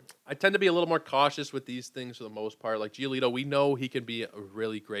 I tend to be a little more cautious with these things for the most part. Like Giolito, we know he can be a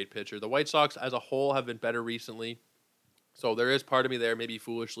really great pitcher. The White Sox as a whole have been better recently. So there is part of me there, maybe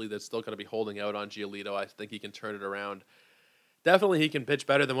foolishly, that's still going to be holding out on Giolito. I think he can turn it around. Definitely he can pitch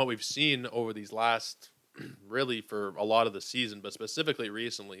better than what we've seen over these last, really for a lot of the season, but specifically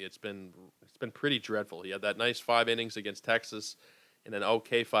recently, it's been pretty dreadful. He had that nice 5 innings against Texas and an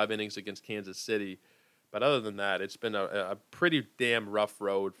okay 5 innings against Kansas City. But other than that, it's been a pretty damn rough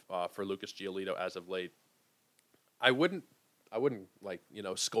road for Lucas Giolito as of late. I wouldn't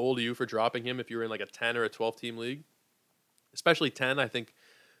scold you for dropping him if you're in like a 10 or a 12 team league. Especially 10, I think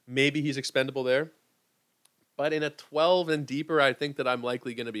maybe he's expendable there. But in a 12 and deeper, I think that I'm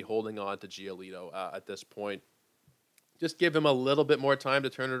likely going to be holding on to Giolito at this point. Just give him a little bit more time to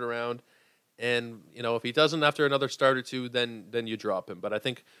turn it around. And, if he doesn't after another start or two, then you drop him. But I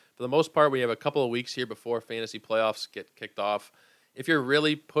think for the most part, we have a couple of weeks here before fantasy playoffs get kicked off. If you're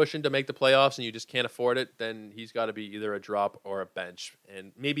really pushing to make the playoffs and you just can't afford it, then he's got to be either a drop or a bench.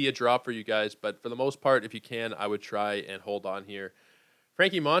 And maybe a drop for you guys. But for the most part, if you can, I would try and hold on here.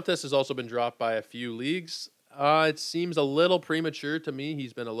 Frankie Montas has also been dropped by a few leagues. It seems a little premature to me.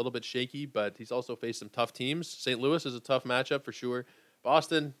 He's been a little bit shaky, but he's also faced some tough teams. St. Louis is a tough matchup for sure.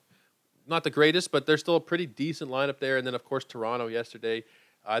 Boston, not the greatest, but they're still a pretty decent lineup there. And then, of course, Toronto yesterday.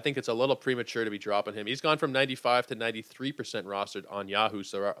 I think it's a little premature to be dropping him. He's gone from 95 to 93% rostered on Yahoo.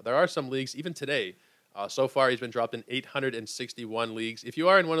 So there are some leagues, even today. So far, he's been dropped in 861 leagues. If you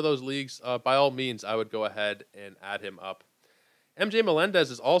are in one of those leagues, by all means, I would go ahead and add him up. MJ Melendez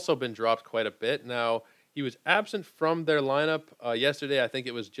has also been dropped quite a bit. Now, he was absent from their lineup yesterday. I think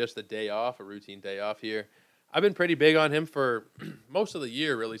it was just a day off, a routine day off here. I've been pretty big on him for most of the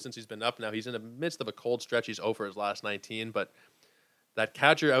year, really, since he's been up now. He's in the midst of a cold stretch. He's over his last 19, but that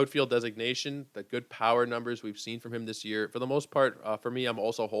catcher outfield designation, the good power numbers we've seen from him this year, for the most part, for me, I'm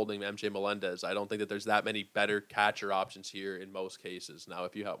also holding MJ Melendez. I don't think that there's that many better catcher options here in most cases. Now,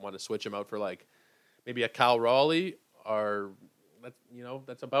 if you want to switch him out for like maybe a Cal Raleigh or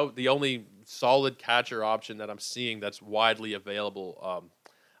that's about the only solid catcher option that I'm seeing that's widely available.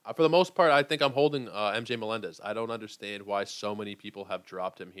 For the most part, I think I'm holding MJ Melendez. I don't understand why so many people have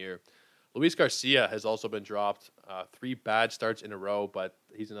dropped him here. Luis Garcia has also been dropped 3 bad starts in a row, but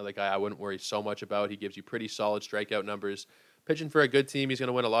he's another guy I wouldn't worry so much about. He gives you pretty solid strikeout numbers. Pitching for a good team, he's going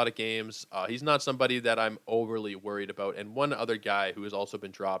to win a lot of games. He's not somebody that I'm overly worried about. And one other guy who has also been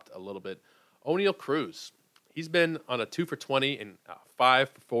dropped a little bit, O'Neal Cruz. He's been on a 2 for 20 and 5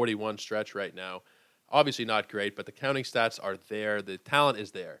 for 41 stretch right now. Obviously not great, but the counting stats are there. The talent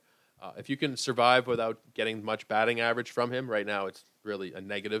is there. If you can survive without getting much batting average from him, right now it's really a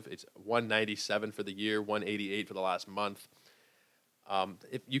negative. It's 197 for the year, 188 for the last month.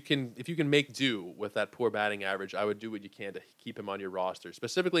 If you can make do with that poor batting average, I would do what you can to keep him on your roster.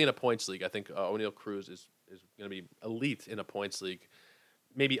 Specifically in a points league, I think O'Neal Cruz is going to be elite in a points league.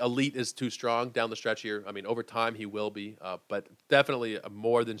 Maybe elite is too strong down the stretch here. I mean, over time he will be, but definitely a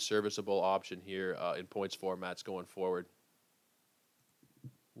more than serviceable option here in points formats going forward.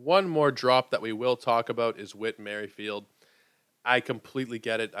 One more drop that we will talk about is Whit Merrifield. I completely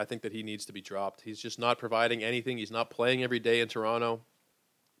get it. I think that he needs to be dropped. He's just not providing anything. He's not playing every day in Toronto.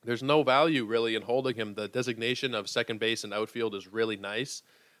 There's no value really in holding him. The designation of second base and outfield is really nice.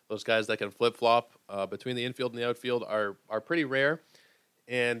 Those guys that can flip-flop between the infield and the outfield are pretty rare.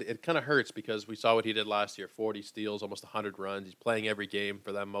 And it kind of hurts because we saw what he did last year, 40 steals, almost 100 runs. He's playing every game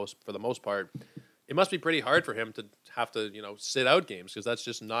for the most part. It must be pretty hard for him to have to, sit out games because that's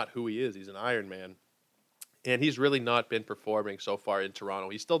just not who he is. He's an Iron Man. And he's really not been performing so far in Toronto.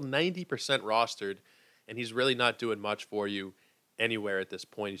 He's still 90% rostered, and he's really not doing much for you anywhere at this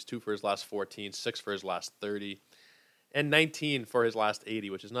point. He's 2 for his last 14, 6 for his last 30, and 19 for his last 80,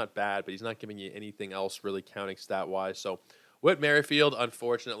 which is not bad, but he's not giving you anything else really counting stat-wise. So Whit Merrifield,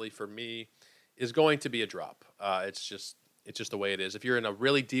 unfortunately for me, is going to be a drop. It's just the way it is. If you're in a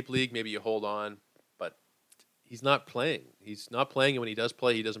really deep league, maybe you hold on, but he's not playing. He's not playing, and when he does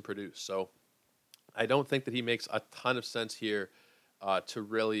play, he doesn't produce. So I don't think that he makes a ton of sense here to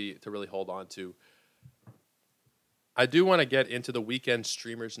really hold on to. I do want to get into the weekend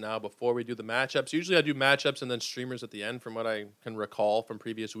streamers now before we do the matchups. Usually I do matchups and then streamers at the end from what I can recall from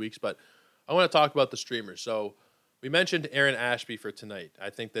previous weeks, but I want to talk about the streamers. So we mentioned Aaron Ashby for tonight.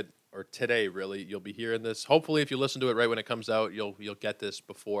 I think that or today, really. You'll be hearing this. Hopefully, if you listen to it right when it comes out, you'll get this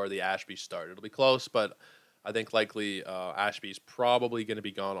before the Ashby start. It'll be close, but I think likely Ashby's probably going to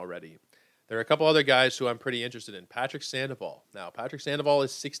be gone already. There are a couple other guys who I'm pretty interested in. Patrick Sandoval. Now, Patrick Sandoval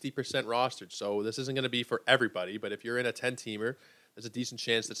is 60% rostered, so this isn't going to be for everybody, but if you're in a 10-teamer, there's a decent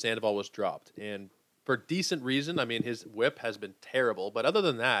chance that Sandoval was dropped. And for decent reason, I mean, his whip has been terrible, but other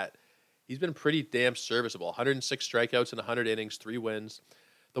than that, he's been pretty damn serviceable. 106 strikeouts in 100 innings, 3 wins.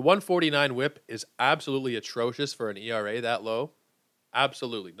 The 149 whip is absolutely atrocious for an ERA that low.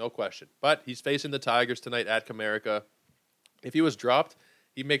 Absolutely, no question. But he's facing the Tigers tonight at Comerica. If he was dropped,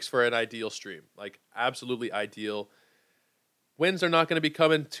 he makes for an ideal stream. Like, absolutely ideal. Wins are not going to be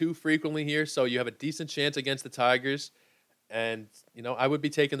coming too frequently here, so you have a decent chance against the Tigers. And, I would be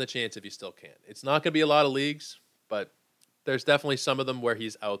taking the chance if you still can. It's not going to be a lot of leagues, but there's definitely some of them where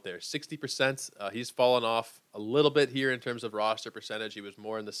he's out there. 60%, he's fallen off a little bit here in terms of roster percentage. He was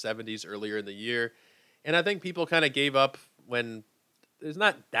more in the 70s earlier in the year. And I think people kind of gave up when there's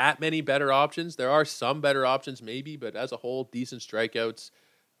not that many better options. There are some better options maybe, but as a whole, decent strikeouts.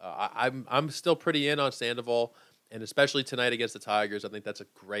 I'm still pretty in on Sandoval, and especially tonight against the Tigers, I think that's a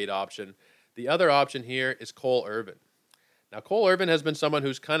great option. The other option here is Cole Irvin. Now, Cole Irvin has been someone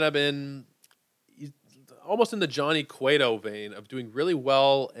who's kind of been almost in the Johnny Cueto vein of doing really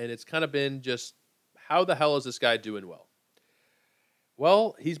well, and it's kind of been just, how the hell is this guy doing well?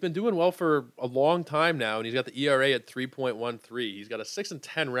 Well, he's been doing well for a long time now, and he's got the ERA at 3.13. He's got a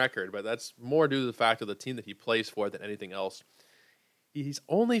 6-10 record, but that's more due to the fact of the team that he plays for than anything else. He's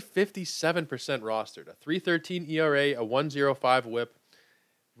only 57% rostered, a 3.13 ERA, a 1.05 whip.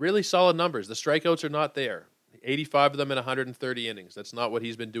 Really solid numbers. The strikeouts are not there. 85 of them in 130 innings. That's not what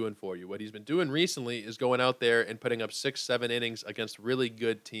he's been doing for you. What he's been doing recently is going out there and putting up 6-7 innings against really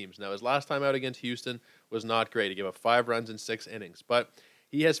good teams. Now, his last time out against Houston was not great. He gave up 5 runs in 6 innings. But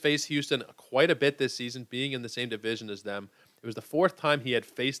he has faced Houston quite a bit this season, being in the same division as them. It was the 4th time he had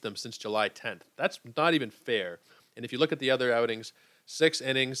faced them since July 10th. That's not even fair. And if you look at the other outings, 6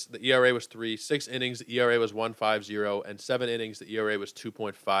 innings, the ERA was 3. 6 innings, the ERA was 1.50. And 7 innings, the ERA was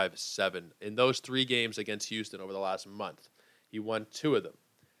 2.57. In those 3 games against Houston over the last month, he won 2 of them.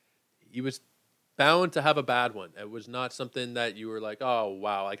 He was bound to have a bad one. It was not something that you were like, oh,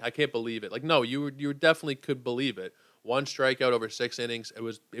 wow, like I can't believe it. Like, no, you definitely could believe it. 1 strikeout over 6 innings, it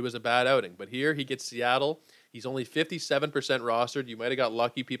was a bad outing. But here he gets Seattle. He's only 57% rostered. You might have got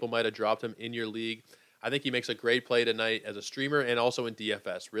lucky. People might have dropped him in your league. I think he makes a great play tonight as a streamer and also in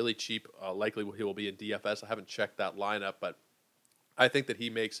DFS. Really cheap. Likely he will be in DFS. I haven't checked that lineup, but I think that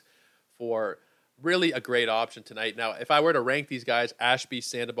he makes for really a great option tonight. Now, if I were to rank these guys, Ashby,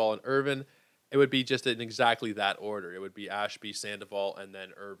 Sandoval, and Irvin, it would be just in exactly that order. It would be Ashby, Sandoval, and then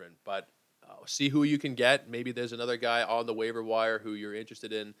Irvin. But see who you can get. Maybe there's another guy on the waiver wire who you're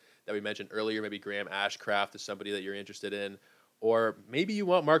interested in that we mentioned earlier. Maybe Graham Ashcraft is somebody that you're interested in. Or maybe you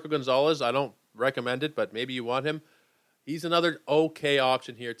want Marco Gonzalez. I don't recommend it, but maybe you want him. He's another okay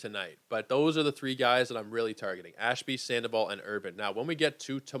option here tonight. But those are the 3 guys that I'm really targeting. Ashby, Sandoval, and Irvin. Now, when we get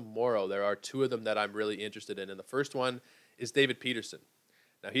to tomorrow, there are 2 of them that I'm really interested in. And the first one is David Peterson.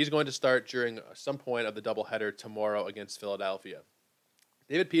 Now, he's going to start during some point of the doubleheader tomorrow against Philadelphia.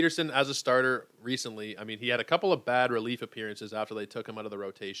 David Peterson, as a starter recently, I mean, he had a couple of bad relief appearances after they took him out of the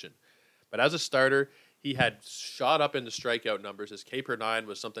rotation. But as a starter, he had shot up into strikeout numbers. His K per 9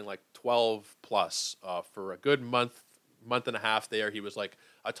 was something like 12 plus for a good month and a half there. He was like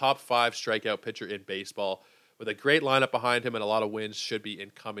a top 5 strikeout pitcher in baseball with a great lineup behind him, and a lot of wins should be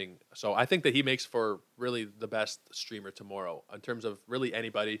incoming. So I think that he makes for really the best streamer tomorrow in terms of really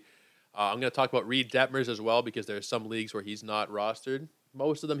anybody. I'm going to talk about Reed Detmers as well because there's some leagues where he's not rostered.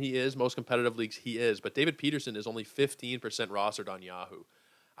 Most of them he is. Most competitive leagues he is. But David Peterson is only 15% rostered on Yahoo.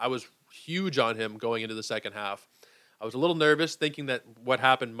 I was huge on him going into the second half. I was a little nervous thinking that what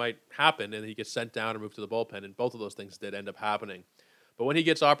happened might happen and he gets sent down and moved to the bullpen, and both of those things did end up happening. But when he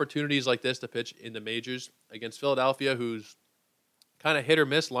gets opportunities like this to pitch in the majors against Philadelphia, who's kind of hit or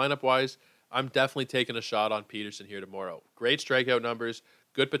miss lineup-wise, I'm definitely taking a shot on Peterson here tomorrow. Great strikeout numbers,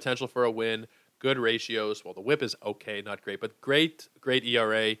 good potential for a win, good ratios. Well, the whip is okay, not great, but great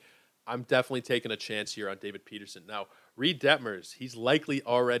ERA. I'm definitely taking a chance here on David Peterson. Now, Reed Detmers, he's likely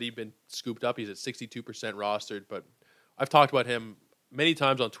already been scooped up. He's at 62% rostered, but I've talked about him many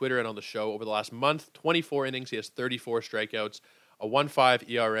times on Twitter and on the show over the last month. 24 innings, he has 34 strikeouts, a 1.5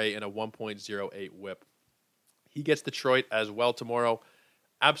 ERA, and a 1.08 whip. He gets Detroit as well tomorrow.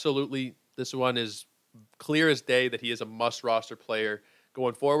 Absolutely, this one is clear as day that he is a must-roster player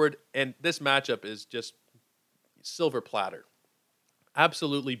going forward, and this matchup is just silver platter.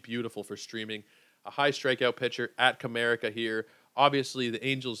 Absolutely beautiful for streaming. A high strikeout pitcher at Comerica here Obviously, the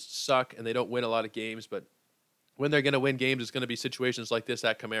Angels suck and they don't win a lot of games, but when they're going to win games, it's going to be situations like this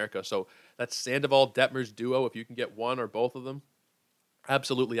at Comerica. So that Sandoval-Detmers duo, if you can get one or both of them,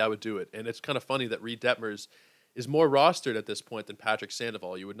 absolutely I would do it. And it's kind of funny that Reed Detmers is more rostered at this point than Patrick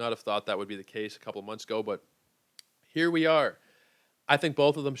Sandoval. You would not have thought that would be the case a couple of months ago, but here we are. I think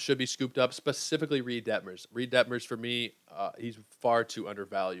both of them should be scooped up, specifically Reed Detmers. Reed Detmers, for me, he's far too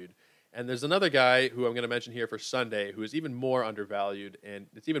undervalued. And there's another guy who I'm going to mention here for Sunday who is even more undervalued, and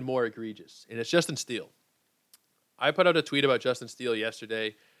it's even more egregious, and it's Justin Steele. I put out a tweet about Justin Steele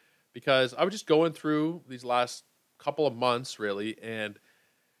yesterday because I was just going through these last couple of months, really, and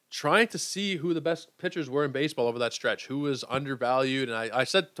trying to see who the best pitchers were in baseball over that stretch, who was undervalued. And I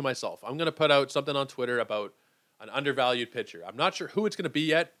said to myself, I'm going to put out something on Twitter about an undervalued pitcher. I'm not sure who it's going to be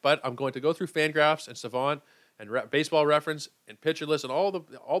yet, but I'm going to go through Fangraphs and Savant and Baseball Reference and Pitcher List and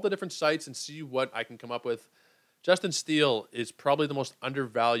all the different sites and see what I can come up with. Justin Steele is probably the most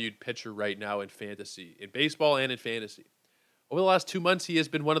undervalued pitcher right now in fantasy, in baseball and in fantasy. Over the last 2 months, he has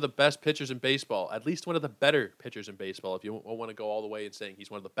been one of the best pitchers in baseball, at least one of the better pitchers in baseball. If you want to go all the way in saying he's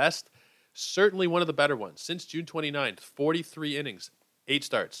one of the best, certainly one of the better ones. Since June 29th, 43 innings, 8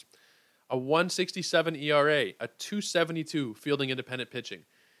 starts, a 1.67 ERA, a 2.72 fielding independent pitching.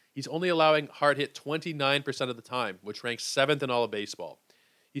 He's only allowing hard hit 29% of the time, which ranks 7th in all of baseball.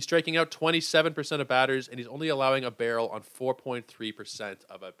 He's striking out 27% of batters, and he's only allowing a barrel on 4.3%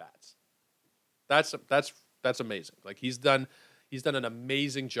 of at-bats. That's amazing. Like he's done an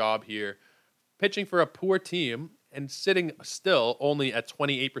amazing job here, pitching for a poor team and sitting still only at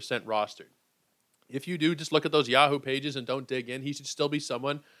 28% rostered. If you do just look at those Yahoo pages and don't dig in, he should still be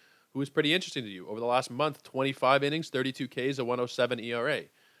someone who is pretty interesting to you. Over the last month, 25 innings, 32 Ks, a 1.07 ERA.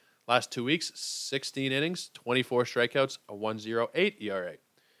 Last 2 weeks, 16 innings, 24 strikeouts, a 1.08 ERA.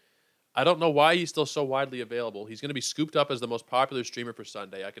 I don't know why he's still so widely available. He's going to be scooped up as the most popular streamer for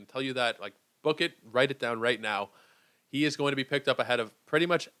Sunday. I can tell you that. Like, book it, write it down right now. He is going to be picked up ahead of pretty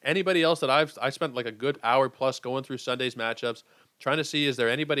much anybody else that I spent like a good hour plus going through Sunday's matchups, trying to see is there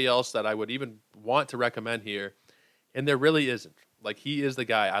anybody else that I would even want to recommend here, and there really isn't. Like, he is the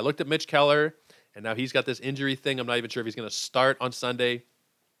guy. I looked at Mitch Keller, and now he's got this injury thing. I'm not even sure if he's going to start on Sunday.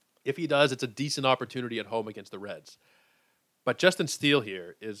 If he does, it's a decent opportunity at home against the Reds. But Justin Steele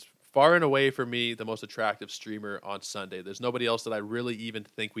here is far and away for me the most attractive streamer on Sunday. There's nobody else that I really even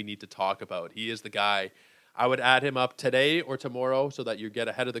think we need to talk about. He is the guy. I would add him up today or tomorrow so that you get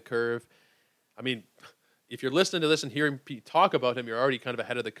ahead of the curve. I mean, if you're listening to this and hearing Pete talk about him, you're already kind of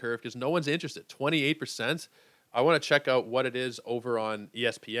ahead of the curve because no one's interested. 28%. I want to check out what it is over on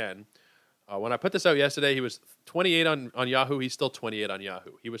ESPN. When I put this out yesterday, he was 28 on Yahoo. He's still 28 on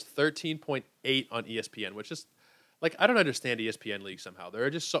Yahoo. He was 13.8 on ESPN, which is, like, I don't understand ESPN League somehow. There are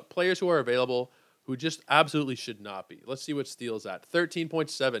just players who are available who just absolutely should not be. Let's see what Steele's at.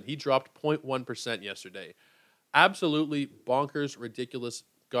 13.7. He dropped 0.1% yesterday. Absolutely bonkers, ridiculous,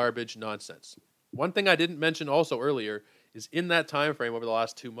 garbage, nonsense. One thing I didn't mention also earlier is in that time frame over the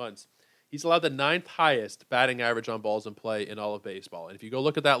last 2 months, he's allowed the 9th highest batting average on balls in play in all of baseball. And if you go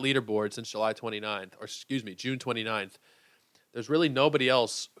look at that leaderboard since June 29th, there's really nobody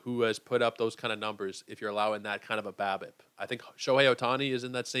else who has put up those kind of numbers if you're allowing that kind of a BABIP. I think Shohei Ohtani is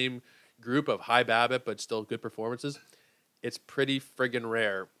in that same group of high BABIP but still good performances. It's pretty friggin'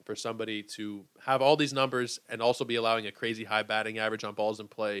 rare for somebody to have all these numbers and also be allowing a crazy high batting average on balls in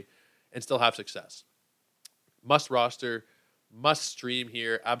play and still have success. Must roster, must stream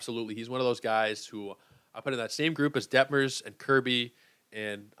here, absolutely. He's one of those guys who I put in that same group as Detmers and Kirby,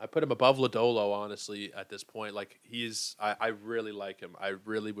 and I put him above Lodolo, honestly, at this point. Like, I really like him. I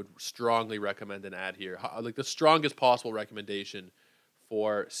really would strongly recommend an ad here. Like, the strongest possible recommendation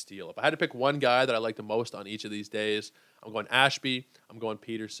for Steele. If I had to pick one guy that I like the most on each of these days, I'm going Ashby, I'm going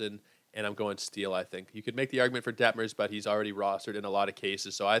Peterson, and I'm going Steele, I think. You could make the argument for Detmers, but he's already rostered in a lot of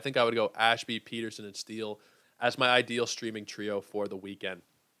cases. So I think I would go Ashby, Peterson, and Steele as my ideal streaming trio for the weekend.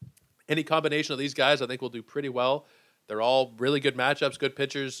 Any combination of these guys I think will do pretty well. They're all really good matchups, good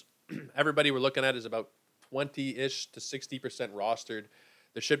pitchers. Everybody we're looking at is about 20-ish to 60% rostered.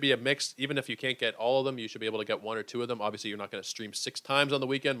 There should be a mix. Even if you can't get all of them, you should be able to get one or two of them. Obviously, you're not going to stream 6 times on the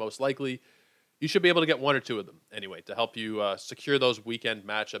weekend, most likely. You should be able to get one or two of them anyway to help you secure those weekend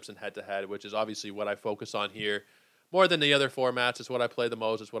matchups and head-to-head, which is obviously what I focus on here. More than the other formats, it's what I play the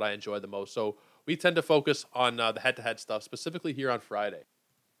most, it's what I enjoy the most. So we tend to focus on the head-to-head stuff, specifically here on Friday.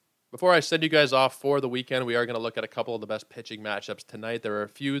 Before I send you guys off for the weekend, we are going to look at a couple of the best pitching matchups tonight. There are a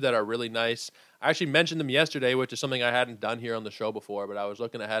few that are really nice. I actually mentioned them yesterday, which is something I hadn't done here on the show before, but I was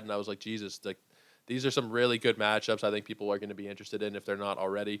looking ahead and I was like, Jesus, these are some really good matchups I think people are going to be interested in if they're not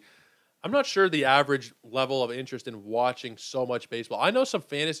already. I'm not sure the average level of interest in watching so much baseball. I know some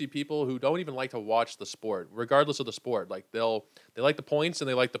fantasy people who don't even like to watch the sport, regardless of the sport. Like they like the points and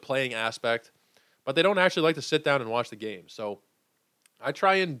they like the playing aspect, but they don't actually like to sit down and watch the game. So I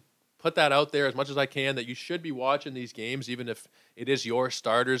try and put that out there as much as I can that you should be watching these games, even if it is your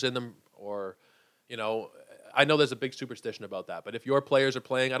starters in them, or you know, I know there's a big superstition about that, but if your players are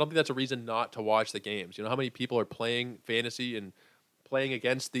playing, I don't think that's a reason not to watch the games. You know how many people are playing fantasy and playing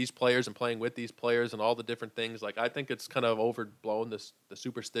against these players and playing with these players and all the different things. Like, I think it's kind of overblown, the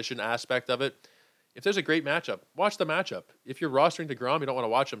superstition aspect of it. If there's a great matchup, watch the matchup. If you're rostering DeGrom, you don't want to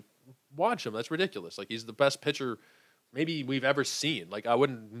watch him. Watch him. That's ridiculous. Like, he's the best pitcher maybe we've ever seen. Like, I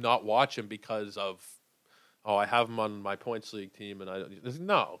wouldn't not watch him because of, oh, I have him on my points league team, and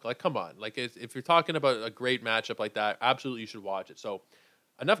no, like, come on. Like, if you're talking about a great matchup like that, absolutely you should watch it. So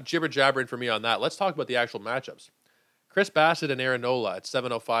enough jibber jabbering for me on that. Let's talk about the actual matchups. Chris Bassett and Aaron Nola at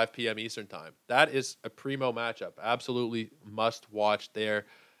 7:05 p.m. Eastern Time. That is a primo matchup. Absolutely must watch there.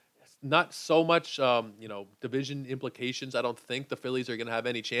 Not so much, division implications. I don't think the Phillies are going to have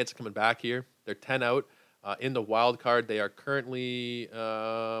any chance of coming back here. They're 10 out in the wild card. They are currently,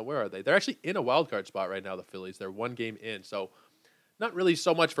 where are they? They're actually in a wild card spot right now, the Phillies. They're one game in. So not really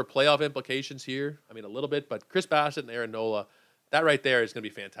so much for playoff implications here. I mean, a little bit, but Chris Bassett and Aaron Nola, that right there is going to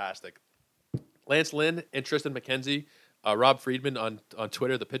be fantastic. Lance Lynn and Tristan McKenzie. Rob Friedman on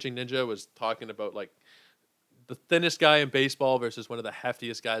Twitter, the pitching ninja, was talking about like the thinnest guy in baseball versus one of the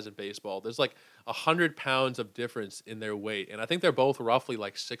heftiest guys in baseball. There's like 100 pounds of difference in their weight, and I think they're both roughly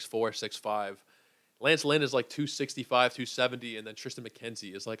like 6'4", 6'5". Lance Lynn is like 265, 270, and then Tristan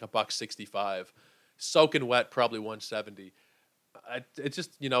McKenzie is like $165, soaking wet, probably 170. It's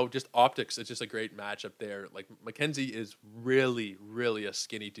just, just optics. It's just a great matchup there. Like, McKenzie is really, really a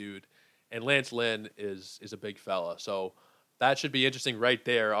skinny dude, and Lance Lynn is a big fella. So that should be interesting right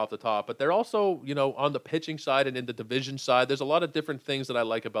there off the top. But they're also, on the pitching side and in the division side, there's a lot of different things that I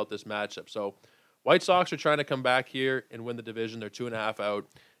like about this matchup. So White Sox are trying to come back here and win the division. They're 2.5 out.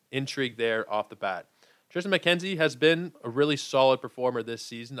 Intrigue there off the bat. Tristan McKenzie has been a really solid performer this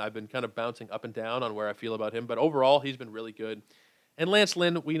season. I've been kind of bouncing up and down on where I feel about him, but overall, he's been really good. And Lance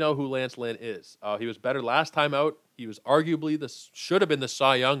Lynn, we know who Lance Lynn is. He was better last time out. He was arguably should have been the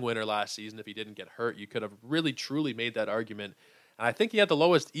Cy Young winner last season if he didn't get hurt. You could have really, truly made that argument. And I think he had the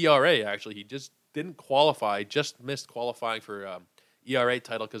lowest ERA, actually. He just didn't qualify, just missed qualifying for ERA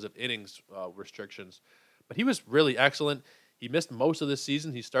title because of innings restrictions. But he was really excellent. He missed most of this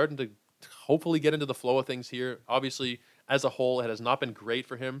season. He's starting to hopefully get into the flow of things here. Obviously, as a whole, it has not been great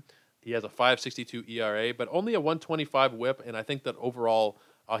for him. He has a 5.62 ERA, but only a 125 whip, and I think that overall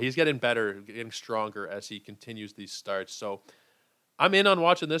he's getting better, getting stronger as he continues these starts. So I'm in on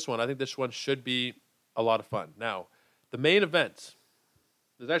watching this one. I think this one should be a lot of fun. Now, the main event.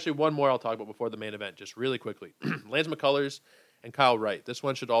 There's actually one more I'll talk about before the main event, just really quickly. Lance McCullers and Kyle Wright. This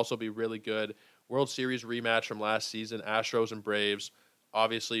one should also be really good. World Series rematch from last season, Astros and Braves.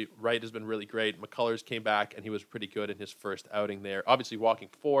 Obviously, Wright has been really great. McCullers came back, and he was pretty good in his first outing there. Obviously, walking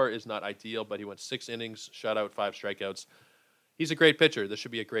 4 is not ideal, but he went 6 innings, shutout, 5 strikeouts. He's a great pitcher. This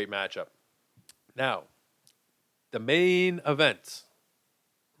should be a great matchup. Now, the main event.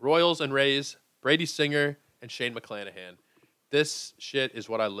 Royals and Rays, Brady Singer and Shane McClanahan. This shit is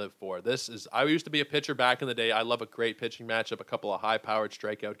what I live for. I used to be a pitcher back in the day. I love a great pitching matchup, a couple of high-powered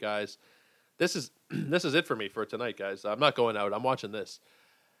strikeout guys. This is it for me for tonight, guys. I'm not going out. I'm watching this.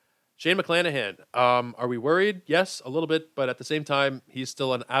 Shane McClanahan. Are we worried? Yes, a little bit, but at the same time, he's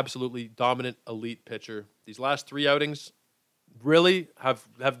still an absolutely dominant elite pitcher. These last 3 outings really have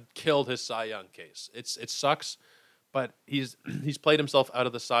killed his Cy Young case. It sucks, but he's played himself out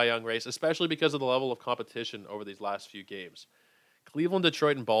of the Cy Young race, especially because of the level of competition over these last few games. Cleveland,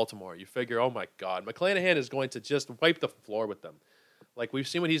 Detroit, and Baltimore. You figure, oh my God, McClanahan is going to just wipe the floor with them. Like, we've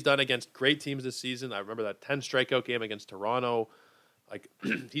seen what he's done against great teams this season. I remember that 10 strikeout game against Toronto. Like,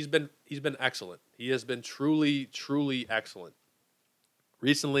 he's been excellent. He has been truly, truly excellent.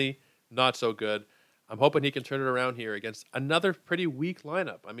 Recently, not so good. I'm hoping he can turn it around here against another pretty weak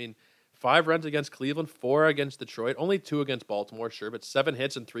lineup. I mean, 5 runs against Cleveland, 4 against Detroit, only 2 against Baltimore, sure, but 7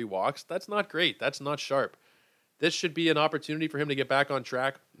 hits and 3 walks. That's not great. That's not sharp. This should be an opportunity for him to get back on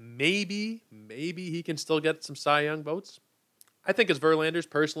track. Maybe he can still get some Cy Young votes. I think it's Verlander's.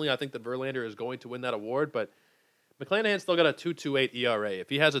 Personally, I think that Verlander is going to win that award, but McClanahan's still got a 2.28 ERA. If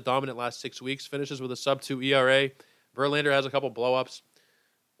he has a dominant last 6 weeks, finishes with a sub-2 ERA, Verlander has a couple blow-ups.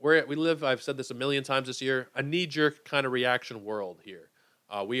 We live, I've said this a million times this year, a knee-jerk kind of reaction world here.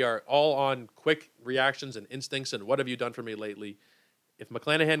 We are all on quick reactions and instincts and what have you done for me lately. If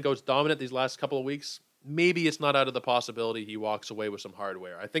McClanahan goes dominant these last couple of weeks, maybe it's not out of the possibility he walks away with some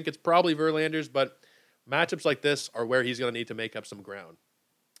hardware. I think it's probably Verlander's, but matchups like this are where he's going to need to make up some ground.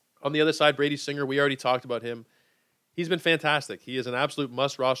 On the other side, Brady Singer, we already talked about him. He's been fantastic. He is an absolute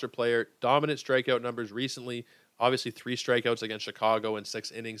must-roster player. Dominant strikeout numbers recently. Obviously, 3 strikeouts against Chicago in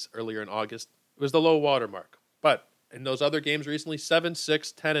 6 innings earlier in August. It was the low water mark. But in those other games recently, 7,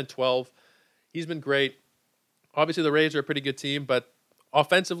 6, 10, and 12, he's been great. Obviously, the Rays are a pretty good team, but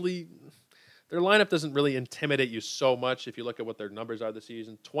offensively, their lineup doesn't really intimidate you so much if you look at what their numbers are this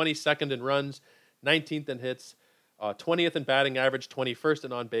season. 22nd in runs, 19th in hits, 20th in batting average, 21st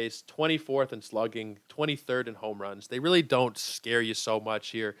in on base, 24th in slugging, 23rd in home runs. They really don't scare you so much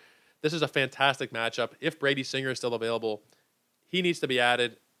here. This is a fantastic matchup. If Brady Singer is still available, he needs to be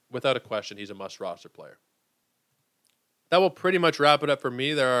added. Without a question, he's a must-roster player. That will pretty much wrap it up for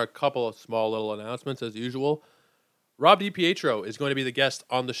me. There are a couple of small little announcements as usual. Rob DiPietro is going to be the guest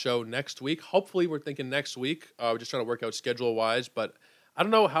on the show next week. Hopefully, we're thinking next week. We're just trying to work out schedule-wise, but I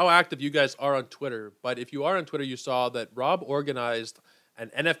don't know how active you guys are on Twitter, but if you are on Twitter, you saw that Rob organized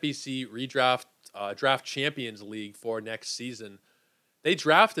an NFBC redraft draft champions league for next season. They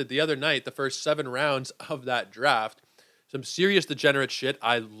drafted the other night the first 7 rounds of that draft. Some serious degenerate shit.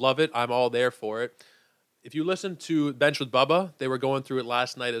 I love it. I'm all there for it. If you listen to Bench with Bubba, they were going through it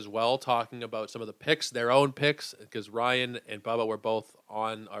last night as well, talking about some of the picks, their own picks, because Ryan and Bubba were both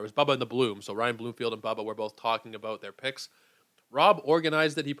on, or it was Bubba and the Bloom, so Ryan Bloomfield and Bubba were both talking about their picks. Rob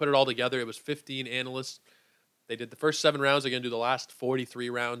organized it. He put it all together. It was 15 analysts. They did the first 7 rounds. They're going to do the last 43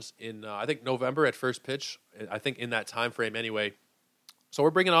 rounds in, I think, November at first pitch. I think in that time frame anyway. So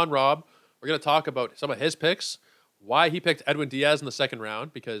we're bringing on Rob. We're going to talk about some of his picks, why he picked Edwin Diaz in the second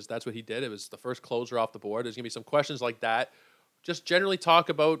round, because that's what he did. It was the first closer off the board. There's going to be some questions like that. Just generally talk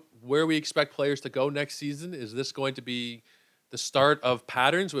about where we expect players to go next season. Is this going to be the start of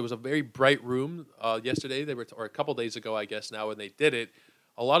patterns? It was a very bright room yesterday. Or a couple days ago, I guess now, when they did it.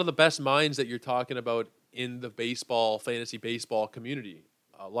 A lot of the best minds that you're talking about in the fantasy baseball community.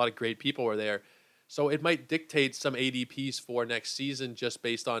 A lot of great people were there. So it might dictate some ADPs for next season just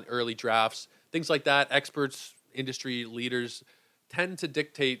based on early drafts. Things like that. Experts, industry leaders tend to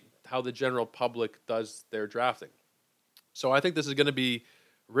dictate how the general public does their drafting. So I think this is going to be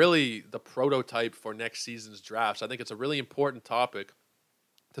really the prototype for next season's drafts. I think it's a really important topic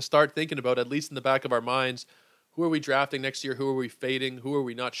to start thinking about, at least in the back of our minds. Who are we drafting next year? Who are we fading? Who are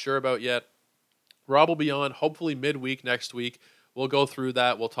we not sure about yet? Rob will be on hopefully midweek next week. We'll go through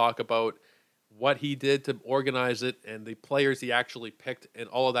that. We'll talk about what he did to organize it and the players he actually picked and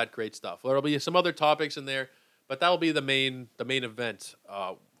all of that great stuff. There'll be some other topics in there, but that'll be the main event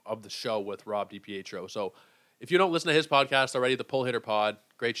of the show with Rob DiPietro. So if you don't listen to his podcast already, the Pull Hitter Pod,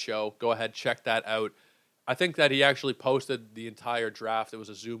 great show. Go ahead, check that out. I think that he actually posted the entire draft. It was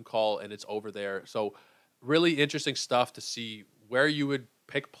a Zoom call, and it's over there. So really interesting stuff to see where you would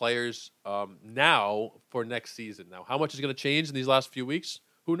pick players now for next season. Now, how much is going to change in these last few weeks?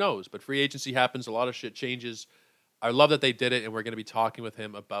 Who knows? But free agency happens. A lot of shit changes. I love that they did it, and we're going to be talking with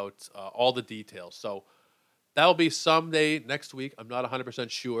him about all the details. So that'll be someday next week. I'm not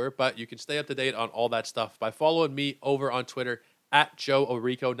 100% sure, but you can stay up to date on all that stuff by following me over on Twitter at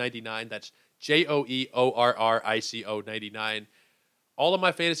JoeOrico99. That's JoeOrrico99. All of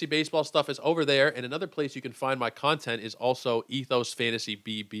my fantasy baseball stuff is over there, and another place you can find my content is also Ethos Fantasy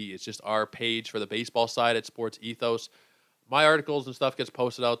BB. It's just our page for the baseball side at Sports Ethos. My articles and stuff gets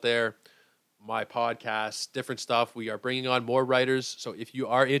posted out there, my podcasts, different stuff. We are bringing on more writers, so if you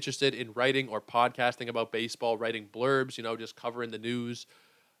are interested in writing or podcasting about baseball, writing blurbs, just covering the news,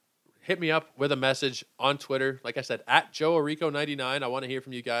 hit me up with a message on Twitter. Like I said, at JoeOrico99. I want to hear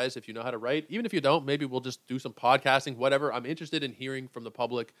from you guys if you know how to write. Even if you don't, maybe we'll just do some podcasting, whatever. I'm interested in hearing from the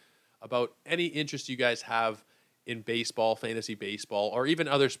public about any interest you guys have in baseball, fantasy baseball, or even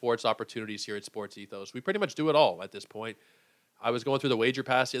other sports opportunities here at Sports Ethos. We pretty much do it all at this point. I was going through the Wager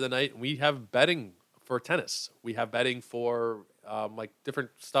Pass the other night, and we have betting for tennis. We have betting for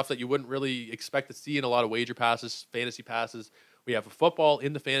different stuff that you wouldn't really expect to see in a lot of Wager Passes, fantasy passes. We have a football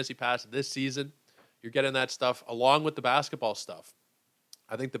in the Fantasy Pass this season. You're getting that stuff along with the basketball stuff.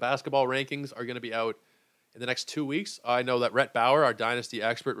 I think the basketball rankings are going to be out in the next 2 weeks. I know that Rhett Bauer, our Dynasty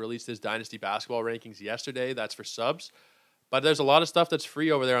expert, released his Dynasty basketball rankings yesterday. That's for subs. But there's a lot of stuff that's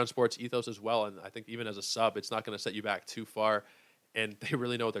free over there on Sports Ethos as well. And I think even as a sub, it's not going to set you back too far. And they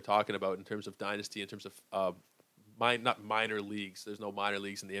really know what they're talking about in terms of Dynasty, in terms of not minor leagues. There's no minor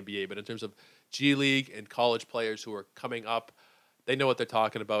leagues in the NBA. But in terms of G League and college players who are coming up, they know what they're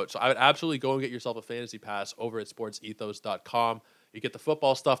talking about. So I would absolutely go and get yourself a fantasy pass over at sportsethos.com. You get the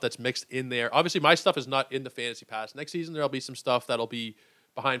football stuff that's mixed in there. Obviously, my stuff is not in the fantasy pass. Next season, there'll be some stuff that'll be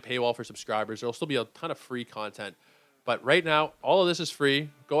behind paywall for subscribers. There'll still be a ton of free content. But right now, all of this is free.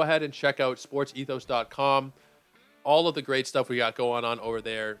 Go ahead and check out sportsethos.com. All of the great stuff we got going on over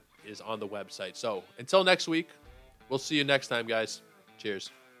there is on the website. So until next week, we'll see you next time, guys. Cheers.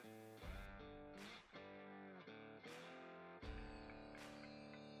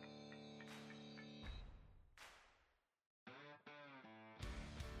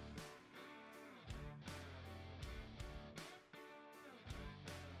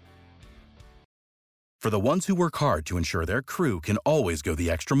 For the ones who work hard to ensure their crew can always go the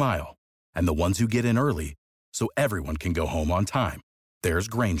extra mile, and the ones who get in early so everyone can go home on time, there's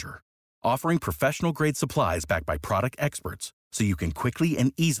Grainger, offering professional-grade supplies backed by product experts so you can quickly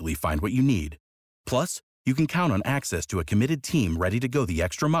and easily find what you need. Plus, you can count on access to a committed team ready to go the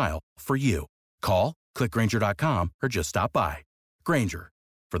extra mile for you. Call, click Grainger.com, or just stop by. Grainger,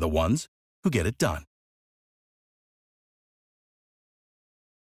 for the ones who get it done.